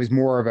was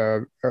more of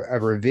a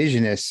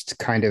revisionist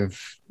kind of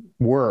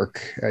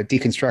work,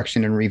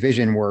 deconstruction and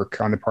revision work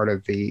on the part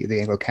of the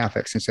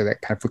Anglo-Catholics. And so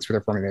that kind of flicks with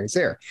our formularies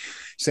there.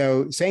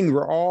 So saying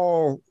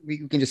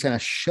we can just kind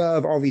of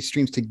shove all these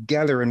streams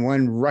together in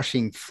one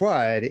rushing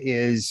flood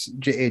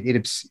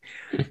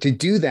to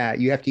do that,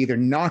 you have to either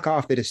knock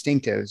off the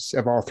distinctives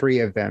of all three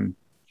of them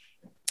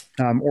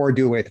or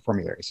do away with the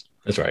formularies.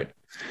 That's right.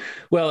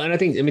 Well, and I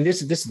think,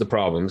 this is the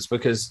problems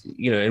because,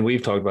 and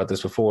we've talked about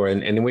this before,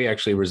 and we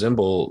actually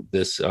resemble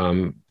this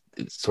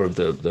sort of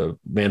the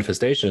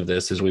manifestation of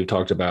this, as we've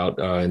talked about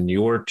in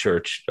your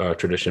church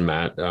tradition,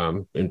 Matt,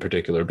 in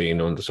particular, being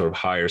on the sort of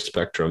higher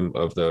spectrum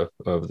of the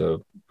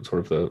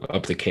sort of the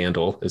up the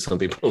candle, as some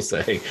people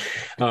say.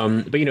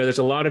 But there's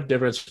a lot of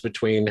difference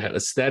between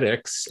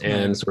aesthetics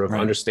and sort of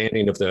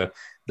understanding of the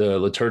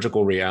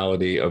liturgical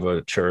reality of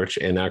a church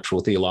and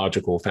actual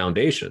theological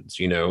foundations,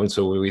 and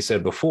so we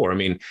said before,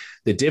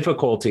 the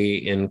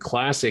difficulty in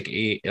classic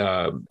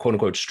quote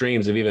unquote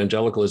streams of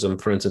evangelicalism,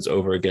 for instance,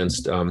 over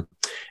against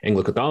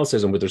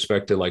Anglo-Catholicism with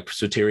respect to like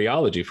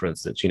soteriology, for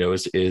instance,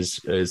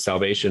 is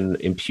salvation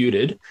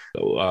imputed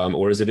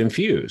or is it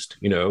infused?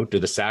 Do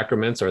the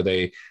sacraments, are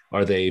they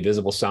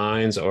visible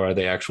signs or are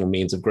they actual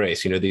means of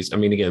grace? These,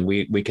 again,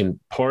 we can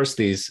parse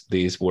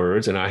these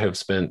words, and I have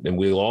spent, and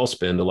we'll all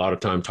spend a lot of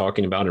time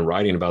talking about and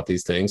writing about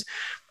these things,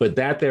 but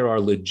that there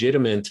are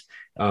legitimate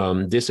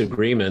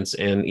disagreements,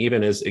 and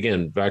even as,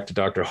 again, back to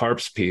Dr.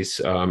 Harp's piece,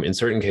 in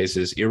certain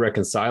cases,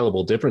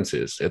 irreconcilable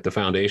differences at the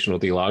foundational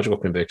theological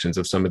convictions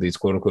of some of these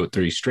quote unquote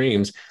three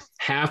streams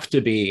have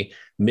to be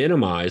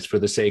minimized for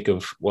the sake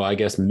of, well, I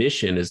guess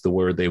mission is the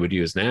word they would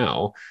use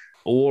now,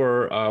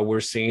 or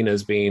we're seen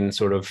as being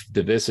sort of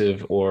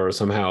divisive or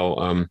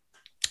somehow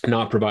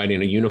not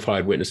providing a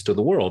unified witness to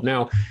the world.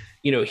 Now,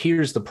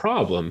 here's the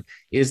problem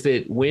is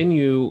that when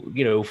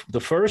the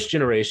first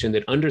generation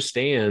that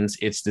understands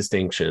its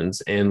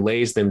distinctions and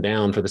lays them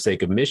down for the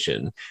sake of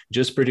mission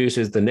just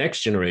produces the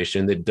next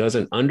generation that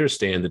doesn't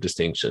understand the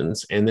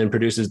distinctions, and then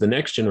produces the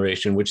next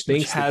generation which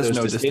thinks that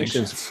those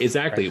distinctions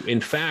exactly, right, in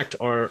fact,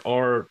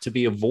 are to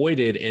be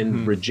avoided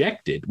and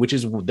rejected,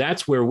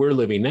 that's where we're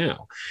living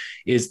now.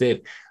 Is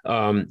that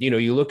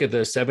you look at the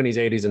 70s,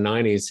 80s, and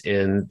 90s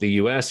in the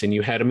US, and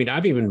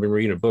I've even been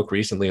reading a book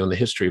recently on the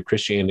history of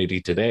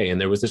Christianity today. And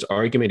there was this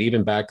argument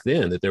even back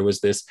then that there was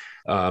this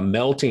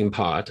melting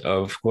pot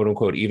of quote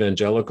unquote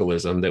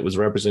evangelicalism that was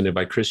represented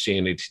by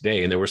Christianity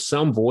today. And there were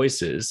some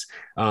voices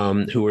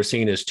who were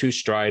seen as too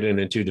strident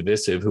and too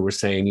divisive, who were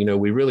saying,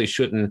 we really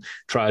shouldn't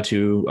try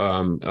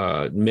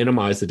to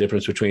minimize the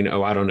difference between,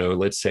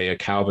 let's say a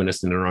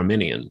Calvinist and an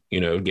Arminian,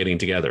 getting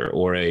together,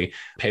 or a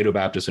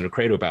Paedo-Baptist and a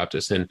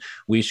Credo-Baptist. And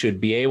we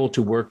should be able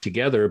to work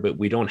together, but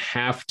we don't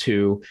have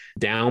to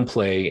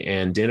downplay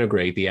and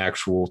denigrate the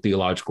actual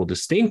theological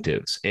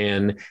distinctives.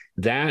 And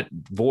that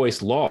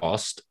voice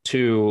lost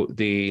to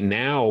the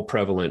now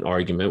prevalent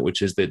argument,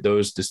 which is that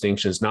those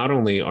distinctions not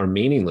only are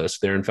meaningless,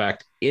 they're in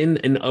fact in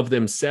and of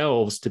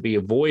themselves to be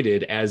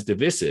avoided as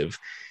divisive.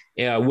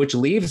 Which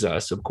leaves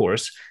us, of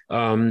course,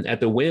 at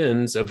the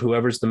whims of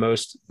whoever's the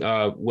most,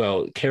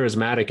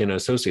 charismatic in a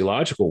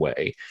sociological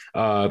way,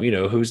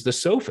 who's the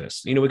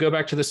sophist. We go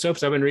back to the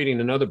sophist. I've been reading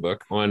another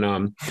book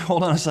on...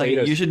 Hold on a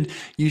second.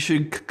 You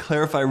should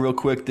clarify real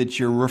quick that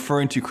you're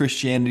referring to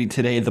Christianity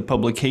Today, the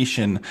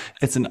publication.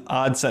 It's an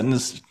odd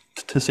sentence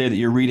to say that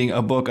you're reading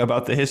a book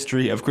about the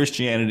history of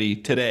Christianity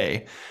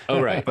today.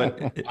 Oh, right. But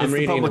I'm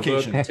reading a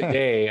book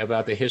today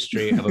about the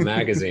history of a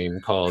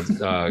magazine called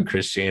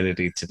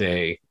Christianity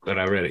Today, but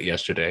I read it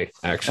yesterday,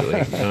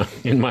 actually,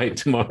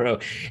 tomorrow.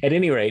 At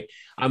any rate,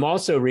 I'm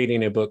also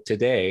reading a book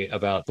today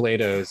about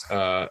Plato's,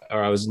 or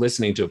I was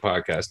listening to a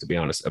podcast, to be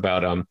honest,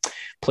 about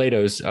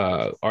Plato's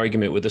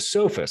argument with the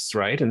sophists,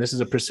 right? And this is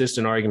a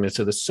persistent argument.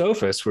 So the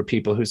sophists were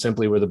people who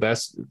simply were the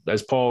best,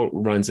 as Paul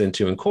runs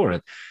into in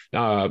Corinth,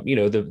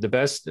 the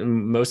best,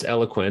 most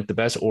eloquent, the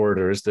best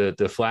orators, the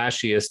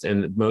flashiest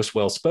and most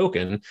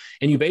well-spoken.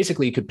 And you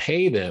basically could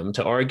pay them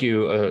to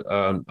argue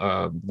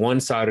one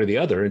side or the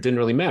other. It didn't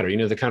really matter.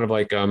 They're kind of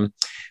like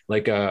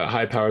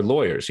high-powered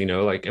lawyers, and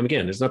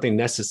again, there's nothing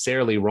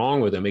necessarily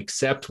wrong with them,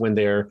 except when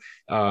they're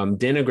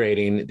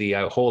denigrating the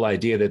whole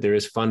idea that there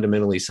is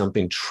fundamentally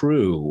something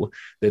true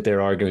that they're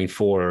arguing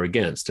for or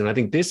against. And I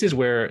think this is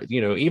where,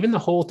 even the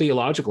whole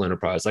theological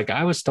enterprise, like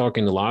I was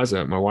talking to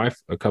Liza, my wife,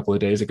 a couple of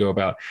days ago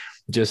about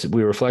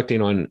we were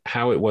reflecting on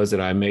how it was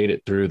that I made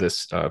it through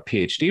this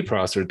PhD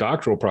process,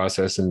 doctoral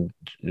process in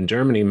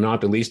Germany,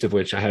 not the least of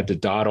which I had to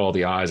dot all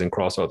the I's and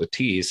cross all the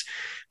T's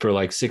for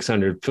like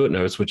 600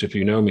 footnotes, which if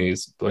you know me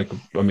is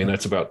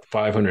that's about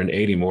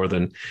 580 more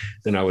than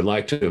I would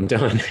like to have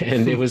done.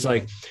 And it was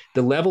like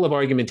the level of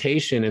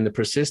argumentation and the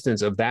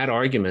persistence of that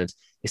argument,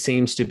 it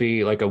seems to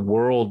be like a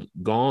world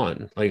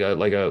gone, like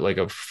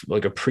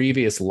a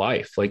previous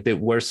life, like that,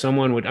 where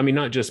someone would,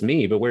 not just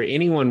me, but where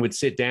anyone would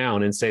sit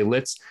down and say,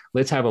 let's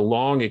have a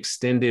long,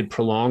 extended,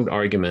 prolonged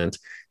argument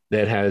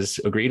that has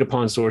agreed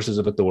upon sources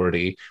of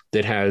authority,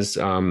 that has,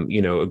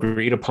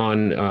 agreed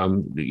upon,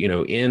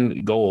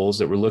 end goals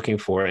that we're looking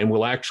for, and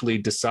we'll actually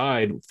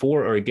decide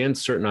for or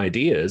against certain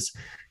ideas,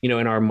 in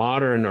our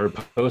modern or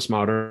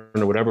postmodern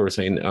or whatever we're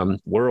saying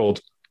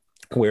world,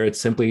 where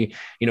it's simply,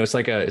 it's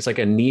like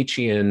a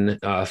Nietzschean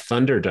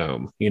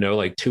Thunderdome,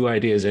 like two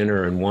ideas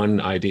enter and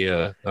one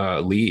idea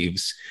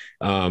leaves.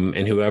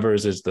 And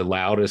whoever's is the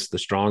loudest, the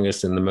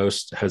strongest, and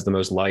has the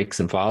most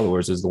likes and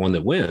followers is the one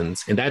that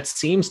wins. And that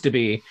seems to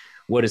be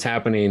what is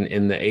happening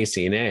in the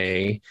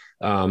ACNA.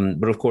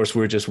 But of course,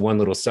 we're just one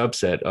little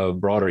subset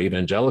of broader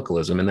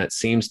evangelicalism. And that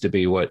seems to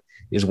be what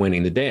is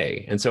winning the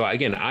day. And so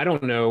again, I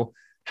don't know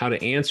how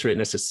to answer it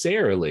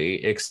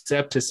necessarily,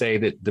 except to say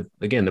that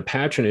the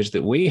patronage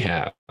that we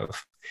have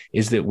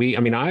is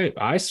that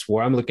I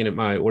swore, I'm looking at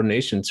my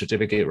ordination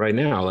certificate right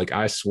now, like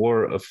I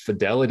swore a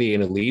fidelity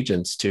and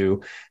allegiance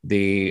to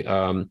the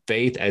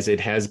faith as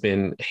it has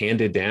been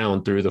handed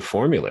down through the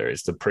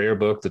formularies, the prayer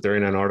book, the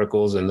 39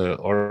 articles, and the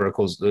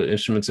articles, the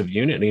instruments of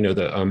unity,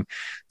 I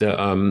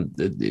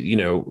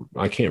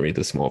can't read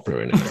the small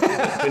print right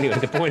now. But anyway,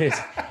 the point is,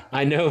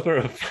 I know for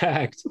a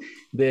fact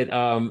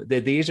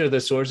that these are the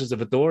sources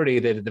of authority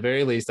that at the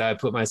very least I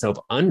put myself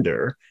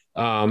under.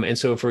 And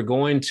so if we're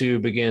going to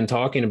begin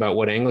talking about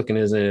what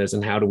Anglicanism is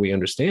and how do we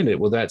understand it,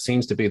 well, that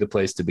seems to be the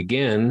place to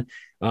begin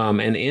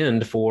and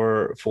end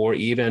for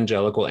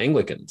evangelical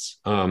Anglicans.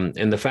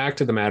 And the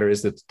fact of the matter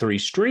is that the three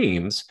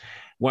streams,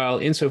 while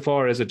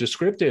insofar as a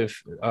descriptive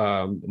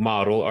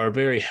model are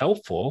very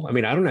helpful, I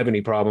don't have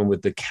any problem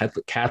with the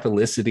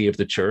Catholicity of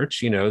the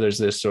church. There's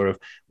this sort of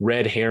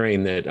red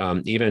herring that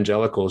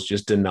evangelicals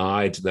just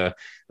denied the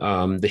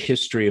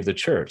history of the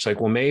church. Like,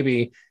 well,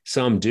 maybe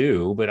some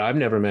do, but I've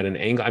never met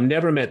I've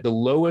never met the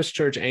lowest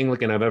church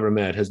Anglican I've ever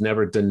met has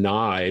never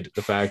denied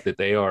the fact that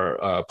they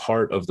are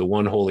part of the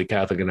one holy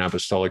Catholic and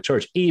Apostolic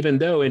Church, even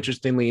though,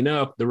 interestingly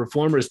enough, the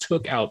reformers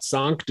took out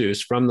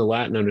sanctus from the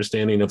Latin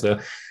understanding of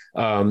the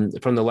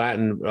from the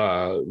Latin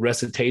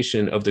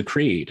recitation of the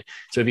creed.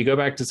 So if you go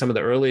back to some of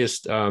the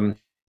earliest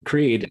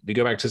creed, you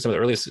go back to some of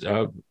the earliest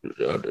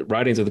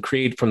writings of the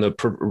creed from the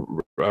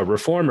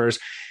reformers,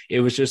 it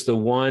was just the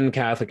one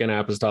Catholic and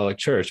Apostolic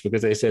Church,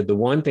 because they said the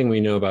one thing we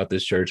know about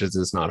this church is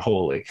it's not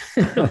holy,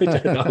 which I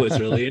thought was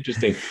really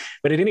interesting.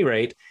 But at any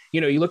rate,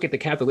 you look at the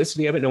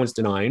Catholicity of it, no one's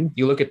denying.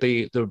 You look at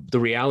the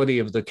reality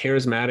of the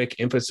charismatic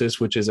emphasis,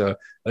 which is a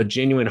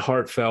genuine,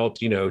 heartfelt,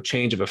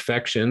 change of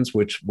affections,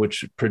 which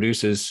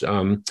produces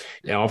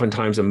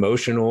oftentimes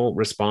emotional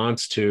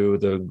response to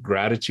the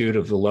gratitude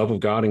of the love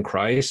of God in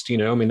Christ.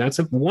 That's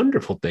a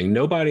wonderful thing.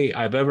 Nobody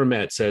I've ever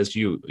met says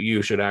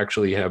you should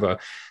actually have a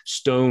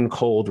stone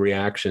cold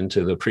reaction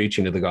to the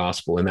preaching of the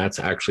gospel, and that's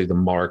actually the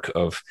mark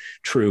of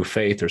true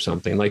faith or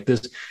something like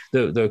this.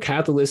 The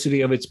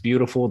Catholicity of it's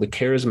beautiful. The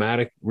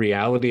charismatic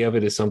reality of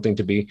it is something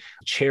to be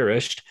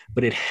cherished,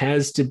 but it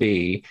has to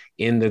be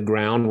in the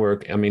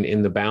groundwork,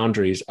 in the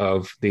boundaries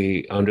of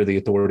under the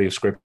authority of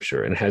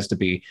Scripture, and has to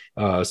be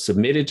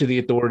submitted to the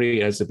authority,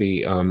 has to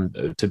be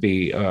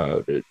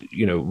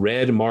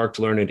read, marked,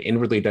 learned,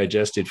 inwardly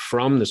digested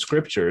from the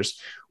Scriptures,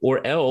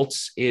 or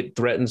else it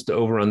threatens to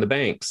overrun the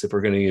banks, if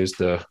we're going to use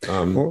the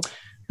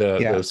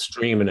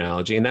stream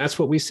analogy. And that's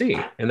what we see.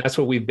 And that's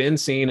what we've been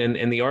seeing.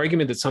 And the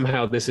argument that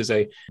somehow this is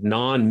a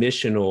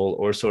non-missional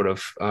or sort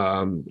of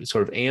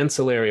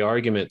ancillary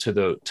argument to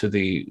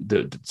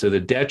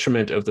the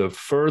detriment of the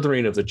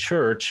furthering of the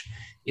church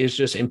is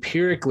just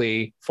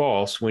empirically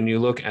false when you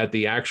look at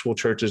the actual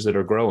churches that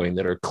are growing,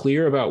 that are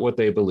clear about what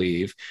they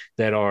believe,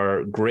 that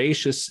are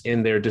gracious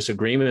in their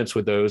disagreements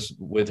with those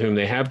with whom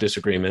they have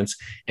disagreements,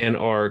 and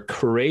are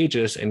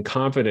courageous and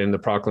confident in the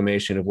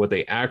proclamation of what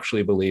they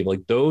actually believe.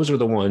 Like, those are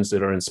the ones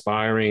that are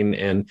inspiring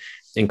and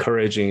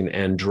encouraging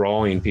and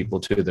drawing people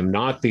to them,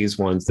 not these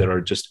ones that are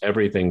just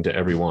everything to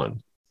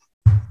everyone.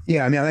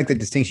 Yeah, I like the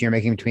distinction you're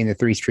making between the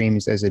three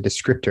streams as a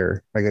descriptor,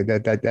 like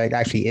that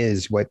actually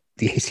is what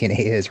the ACNA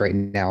is right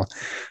now,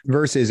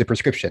 versus a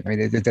prescription.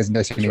 It doesn't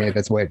necessarily mean that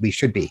that's what we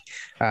should be.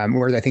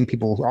 Whereas I think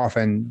people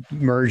often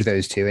merge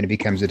those two, and it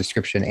becomes a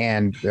description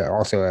and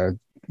also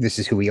this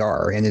is who we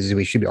are, and this is who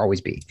we should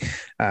always be,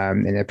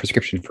 and a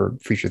prescription for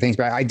future things.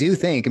 But I do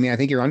think, I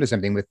think you're onto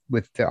something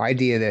with the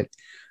idea that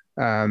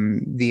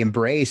the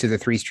embrace of the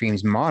three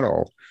streams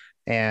model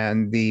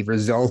and the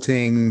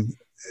resulting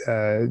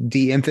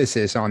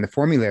de-emphasis on the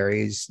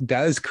formularies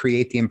does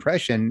create the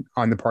impression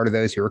on the part of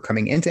those who are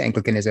coming into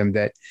Anglicanism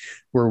that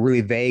we're really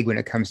vague when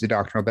it comes to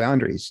doctrinal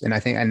boundaries. And I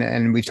think,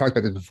 and we've talked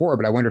about this before,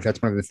 but I wonder if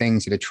that's one of the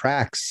things that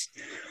attracts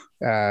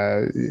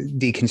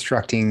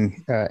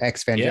deconstructing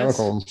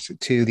ex-evangelicals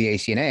to the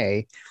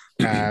ACNA.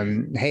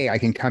 Hey, I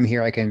can come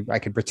here. I can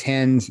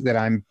pretend that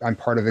I'm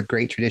part of the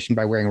great tradition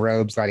by wearing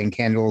robes, lighting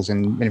candles,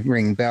 and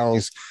ringing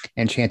bells,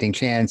 and chanting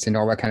chants, and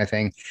all that kind of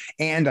thing.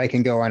 And I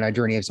can go on a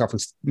journey of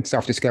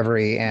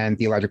self-discovery and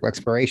theological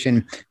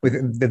exploration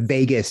with the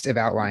vaguest of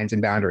outlines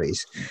and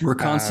boundaries. We're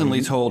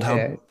constantly told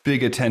how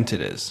big a tent it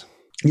is.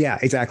 Yeah,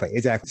 exactly.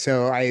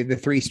 So the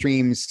three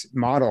streams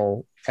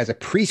model as a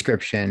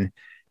prescription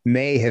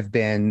may have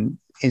been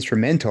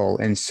instrumental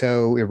in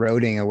so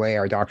eroding away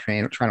our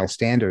doctrinal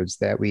standards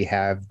that we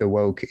have the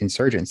woke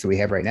insurgents that we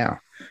have right now.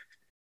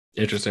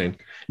 Interesting.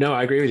 No,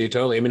 I agree with you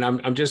totally.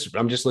 I'm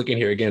just looking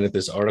here again at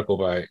this article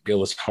by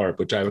Gillis Harp,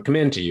 which I would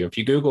commend to you. If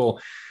you Google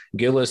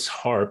Gillis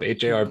Harp,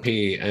 Harp,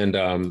 and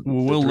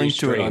we'll link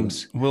to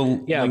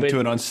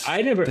it on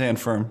Stand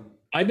Firm.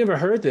 I'd never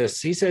heard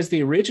this. He says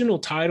the original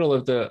title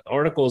of the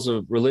articles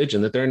of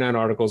religion, the 39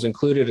 articles,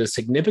 included a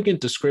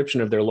significant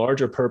description of their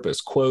larger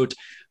purpose, quote,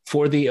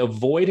 for the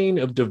avoiding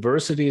of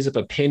diversities of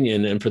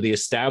opinion and for the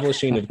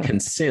establishing of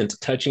consent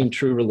touching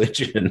true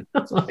religion.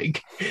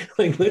 like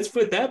let's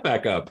put that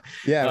back up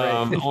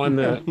on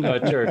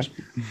the church.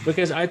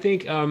 Because I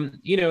think,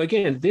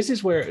 again, this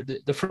is where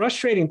the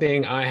frustrating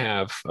thing I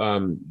have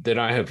that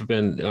I have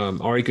been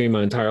arguing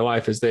my entire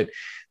life is that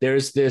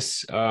there's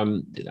this,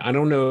 I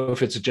don't know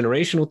if it's a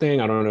generational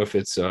thing. I don't know if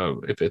it's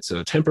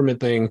a temperament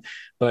thing,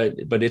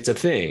 but it's a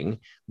thing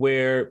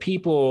where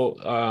people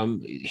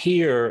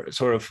hear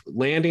sort of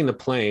landing the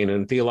plane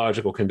in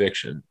theological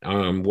conviction,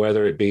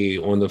 whether it be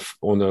on the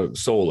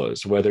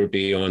solas, whether it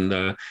be on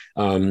the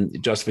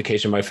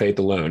justification by faith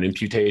alone,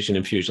 imputation,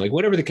 infusion, like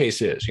whatever the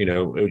case is,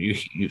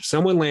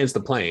 someone lands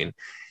the plane,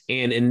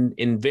 and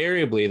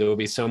invariably there will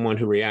be someone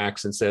who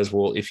reacts and says,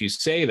 well, if you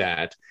say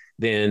that,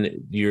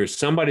 then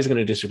somebody's going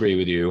to disagree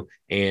with you,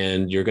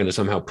 and you're going to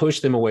somehow push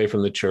them away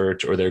from the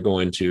church, or they're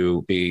going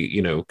to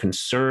be,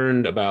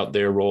 concerned about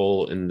their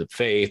role in the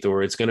faith,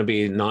 or it's going to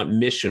be not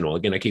missional.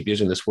 Again, I keep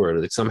using this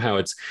word. Somehow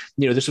it's,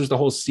 this was the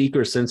whole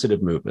seeker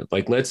sensitive movement.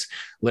 Like let's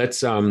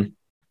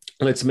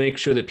make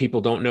sure that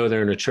people don't know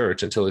they're in a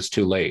church until it's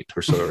too late,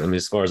 or so.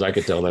 As far as I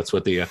could tell, that's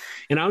what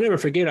and I'll never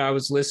forget, I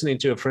was listening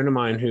to a friend of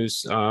mine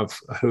was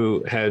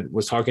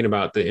talking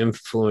about the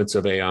influence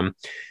of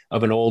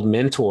an old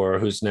mentor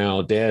who's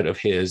now dead of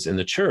his in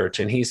the church.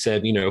 And he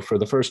said, for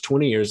the first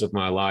 20 years of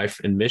my life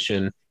in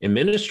mission in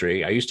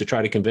ministry, I used to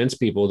try to convince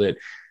people that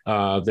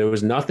there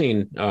was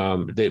nothing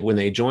that when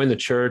they joined the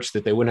church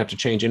that they wouldn't have to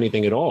change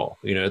anything at all.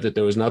 That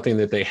there was nothing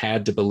that they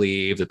had to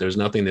believe, that there's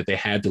nothing that they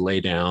had to lay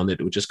down, that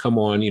it would just come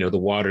on, the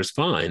water's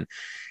fine.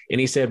 And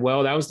he said,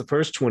 well, that was the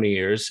first 20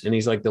 years. And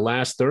he's like, the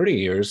last 30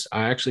 years,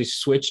 I actually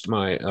switched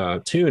my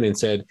tune and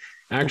said,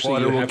 actually,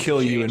 water will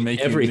kill you and make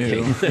everything.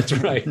 You new. That's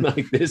right.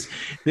 Like this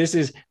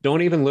is,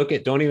 don't even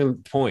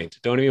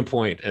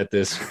point at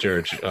this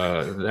church.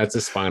 That's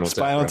a Spinal Tap.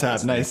 Spinal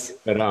Tap. Nice.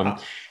 But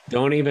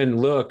don't even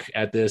look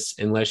at this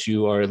unless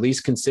you are at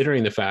least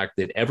considering the fact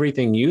that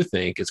everything you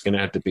think is going to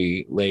have to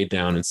be laid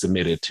down and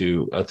submitted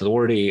to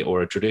authority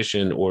or a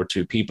tradition or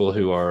to people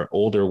who are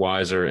older,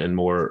 wiser, and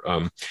more,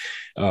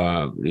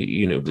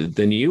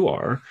 than you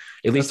are.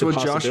 At least that's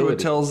what Joshua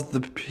tells the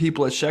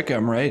people at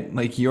Shechem, right?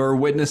 Like, you're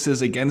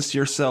witnesses against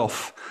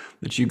yourself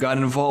that you got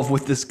involved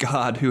with this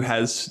God who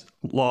has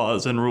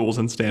laws and rules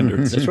and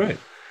standards. That's right.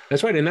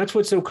 That's right. And that's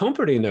what's so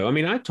comforting, though. I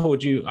mean,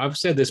 I've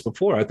said this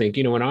before. I think,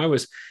 when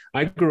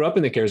I grew up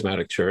in the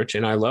charismatic church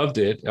and I loved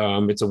it.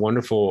 It's a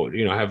wonderful,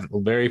 I have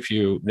very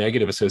few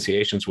negative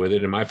associations with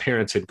it. And my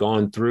parents had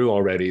gone through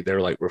already their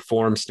like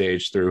reform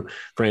stage through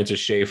Francis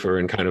Schaeffer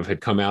and kind of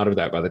had come out of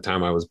that by the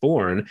time I was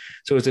born.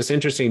 So it's this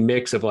interesting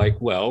mix of like,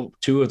 well,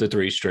 two of the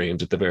three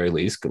streams at the very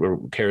least were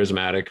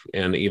charismatic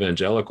and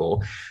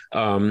evangelical.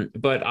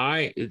 But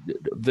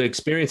the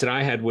experience that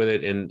I had with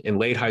it in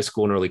late high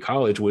school and early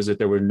college was that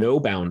there were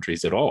no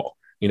boundaries at all.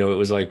 It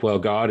was like, well,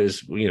 God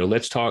is,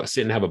 let's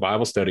sit and have a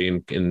Bible study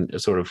and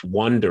sort of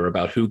wonder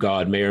about who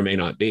God may or may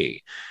not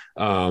be.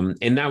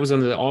 And that was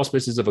under the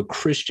auspices of a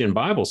Christian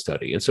Bible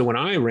study. And so when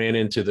I ran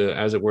into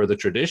the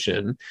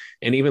tradition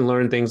and even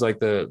learned things like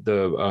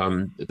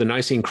the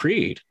Nicene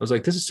Creed, I was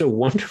like, this is so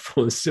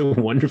wonderful. It's so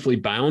wonderfully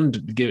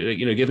bound, give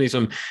me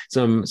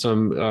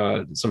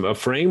a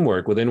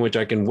framework within which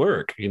I can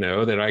work,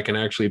 that I can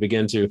actually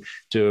begin to,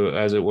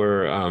 as it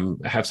were,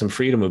 have some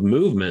freedom of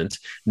movement,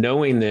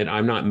 knowing that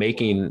I'm not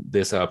making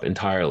this up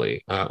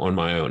entirely on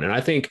my own. And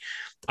I think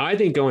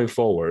going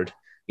forward,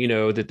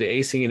 that the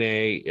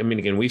ACNA, I mean,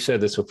 again, we've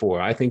said this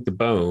before, I think the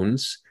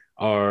bones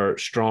are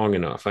strong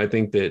enough. I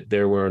think that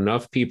there were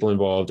enough people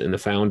involved in the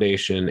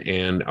foundation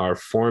and our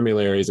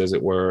formularies, as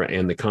it were,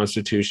 and the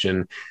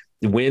Constitution,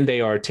 when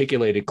they are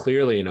articulated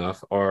clearly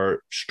enough,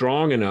 are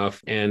strong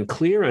enough and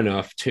clear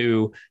enough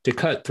to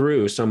cut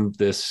through some of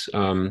this,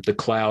 the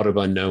cloud of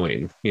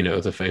unknowing,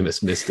 the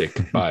famous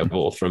mystic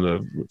Bible from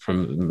the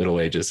Middle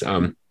Ages,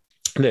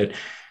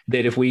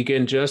 that if we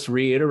can just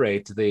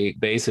reiterate the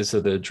basis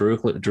of the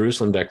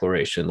Jerusalem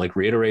Declaration, like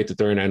reiterate the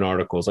 39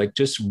 articles, like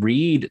just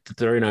read the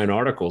 39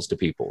 articles to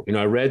people.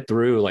 I read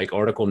through like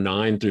Article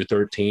 9 through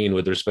 13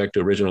 with respect to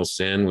original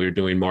sin. We were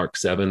doing Mark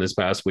 7 this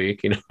past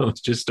week.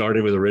 It's just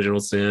started with original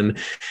sin,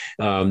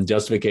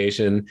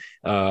 justification,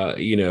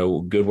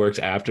 good works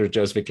after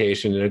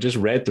justification. And I just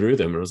read through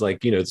them. It was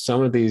like,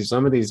 some of these,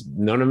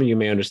 none of you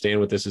may understand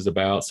what this is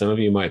about. Some of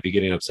you might be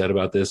getting upset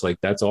about this. Like,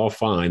 that's all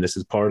fine. This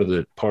is part of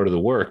the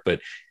work, but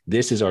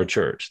this is our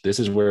church. This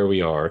is where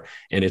we are.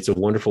 And it's a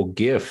wonderful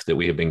gift that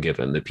we have been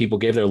given, that people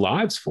gave their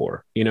lives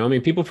for.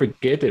 People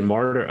forget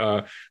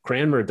that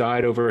Cranmer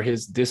died over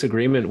his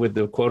disagreement with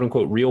the quote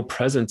unquote real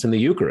presence in the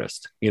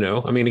Eucharist.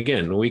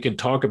 Again, we could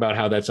talk about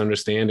how that's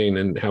understanding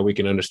and how we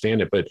can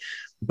understand it,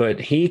 but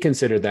he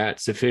considered that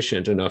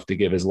sufficient enough to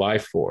give his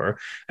life for,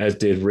 as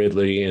did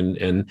Ridley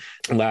and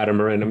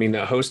Latimer, and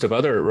a host of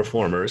other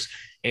reformers.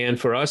 And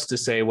for us to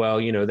say, well,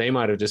 they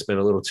might have just been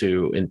a little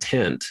too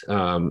intense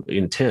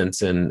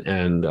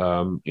and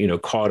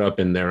caught up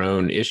in their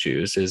own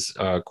issues is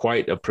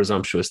quite a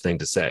presumptuous thing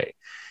to say.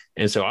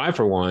 And so I,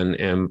 for one,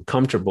 am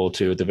comfortable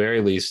to, at the very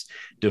least,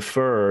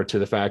 defer to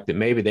the fact that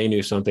maybe they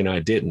knew something I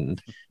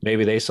didn't.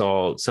 Maybe they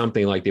saw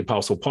something like the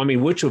Apostle Paul.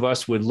 Which of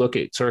us would look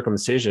at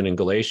circumcision in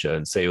Galatia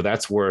and say, well,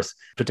 that's worth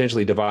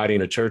potentially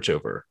dividing a church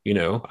over?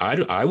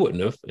 I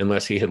wouldn't have,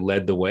 unless he had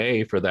led the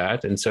way for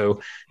that. And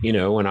so,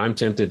 when I'm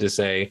tempted to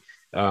say,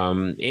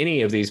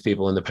 any of these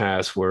people in the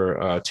past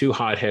were too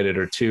hot-headed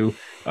or too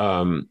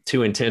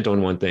intent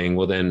on one thing,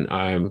 well, then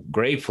I'm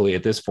gratefully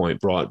at this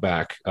point brought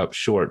back up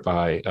short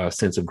by a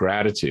sense of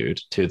gratitude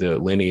to the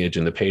lineage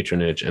and the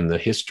patronage and the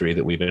history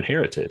that we've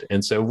inherited.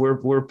 And so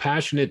we're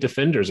passionate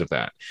defenders of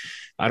that.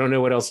 I don't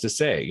know what else to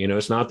say.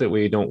 It's not that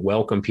we don't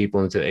welcome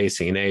people into the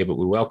ACNA, but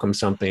we welcome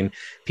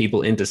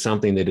people into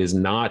something that is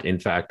not, in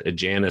fact, a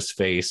Janus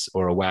face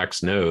or a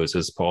wax nose,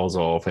 as Paul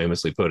Zoll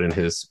famously put in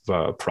his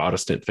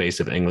Protestant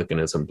Face of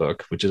Anglicanism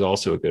book, which is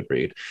also a good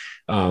read.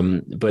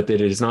 But that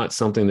it is not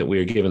something that we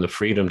are given the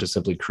freedom to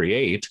simply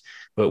create,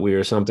 but we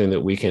are something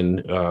that we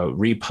can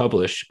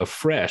republish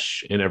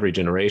afresh in every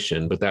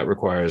generation. But that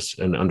requires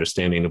an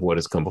understanding of what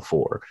has come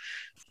before.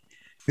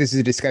 This is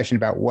a discussion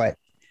about what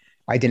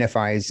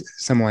identifies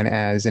someone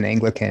as an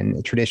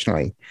Anglican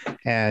traditionally,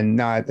 and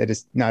not a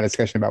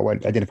discussion about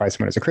what identifies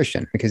someone as a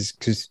Christian,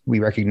 because we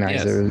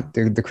recognize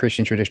the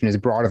Christian tradition is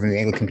broader than the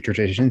Anglican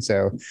tradition.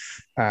 So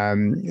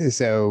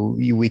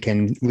we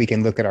can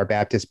look at our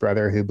Baptist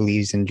brother who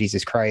believes in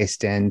Jesus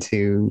Christ and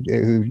who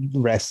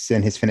rests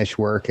in his finished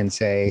work and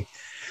say,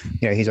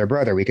 he's our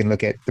brother. We can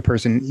look at the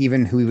person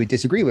even who we would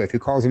disagree with, who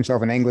calls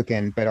himself an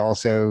Anglican, but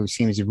also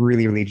seems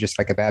really, really just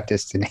like a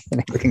Baptist in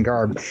Anglican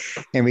garb.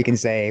 And we can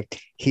say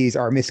he's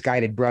our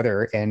misguided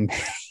brother and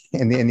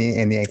in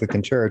the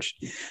Anglican Church.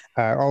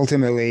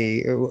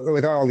 Ultimately,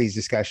 with all these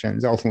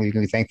discussions, ultimately we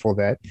can be thankful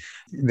that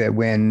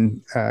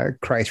when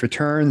Christ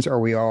returns, or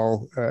we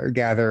all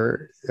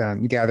gather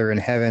in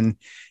heaven,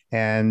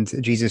 and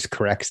Jesus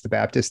corrects the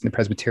Baptists and the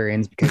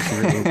Presbyterians because he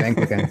really is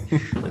Anglican,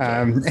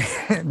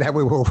 that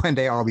we will one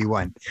day all be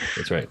one.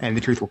 That's right. And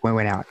the truth will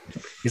win out.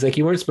 He's like,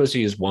 you weren't supposed to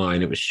use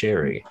wine; it was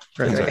sherry.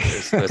 Right.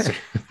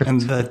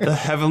 And the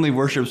heavenly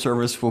worship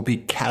service will be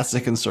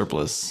cassock and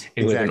surplice.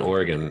 With an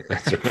organ.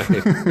 That's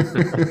right.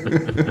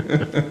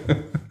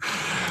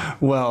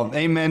 Well,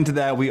 amen to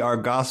that. We are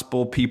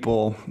gospel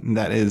people.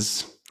 That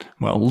is,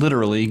 well,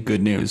 literally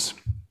good news.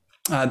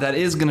 That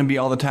is going to be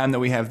all the time that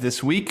we have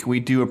this week. We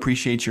do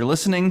appreciate your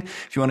listening.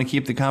 If you want to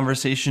keep the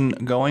conversation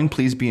going,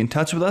 please be in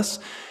touch with us.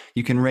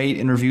 You can rate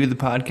and review the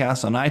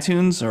podcast on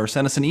iTunes or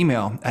send us an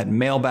email at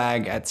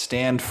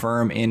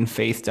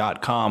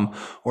mailbag@standfirminfaith.com,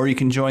 or you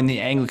can join the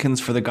Anglicans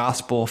for the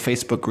Gospel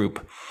Facebook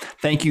group.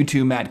 Thank you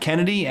to Matt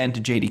Kennedy and to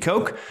JD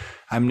Koch.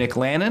 I'm Nick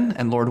Lannon,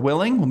 and Lord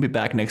willing, we'll be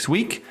back next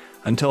week.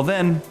 Until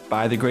then,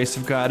 by the grace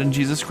of God and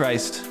Jesus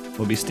Christ,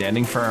 we'll be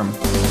standing firm.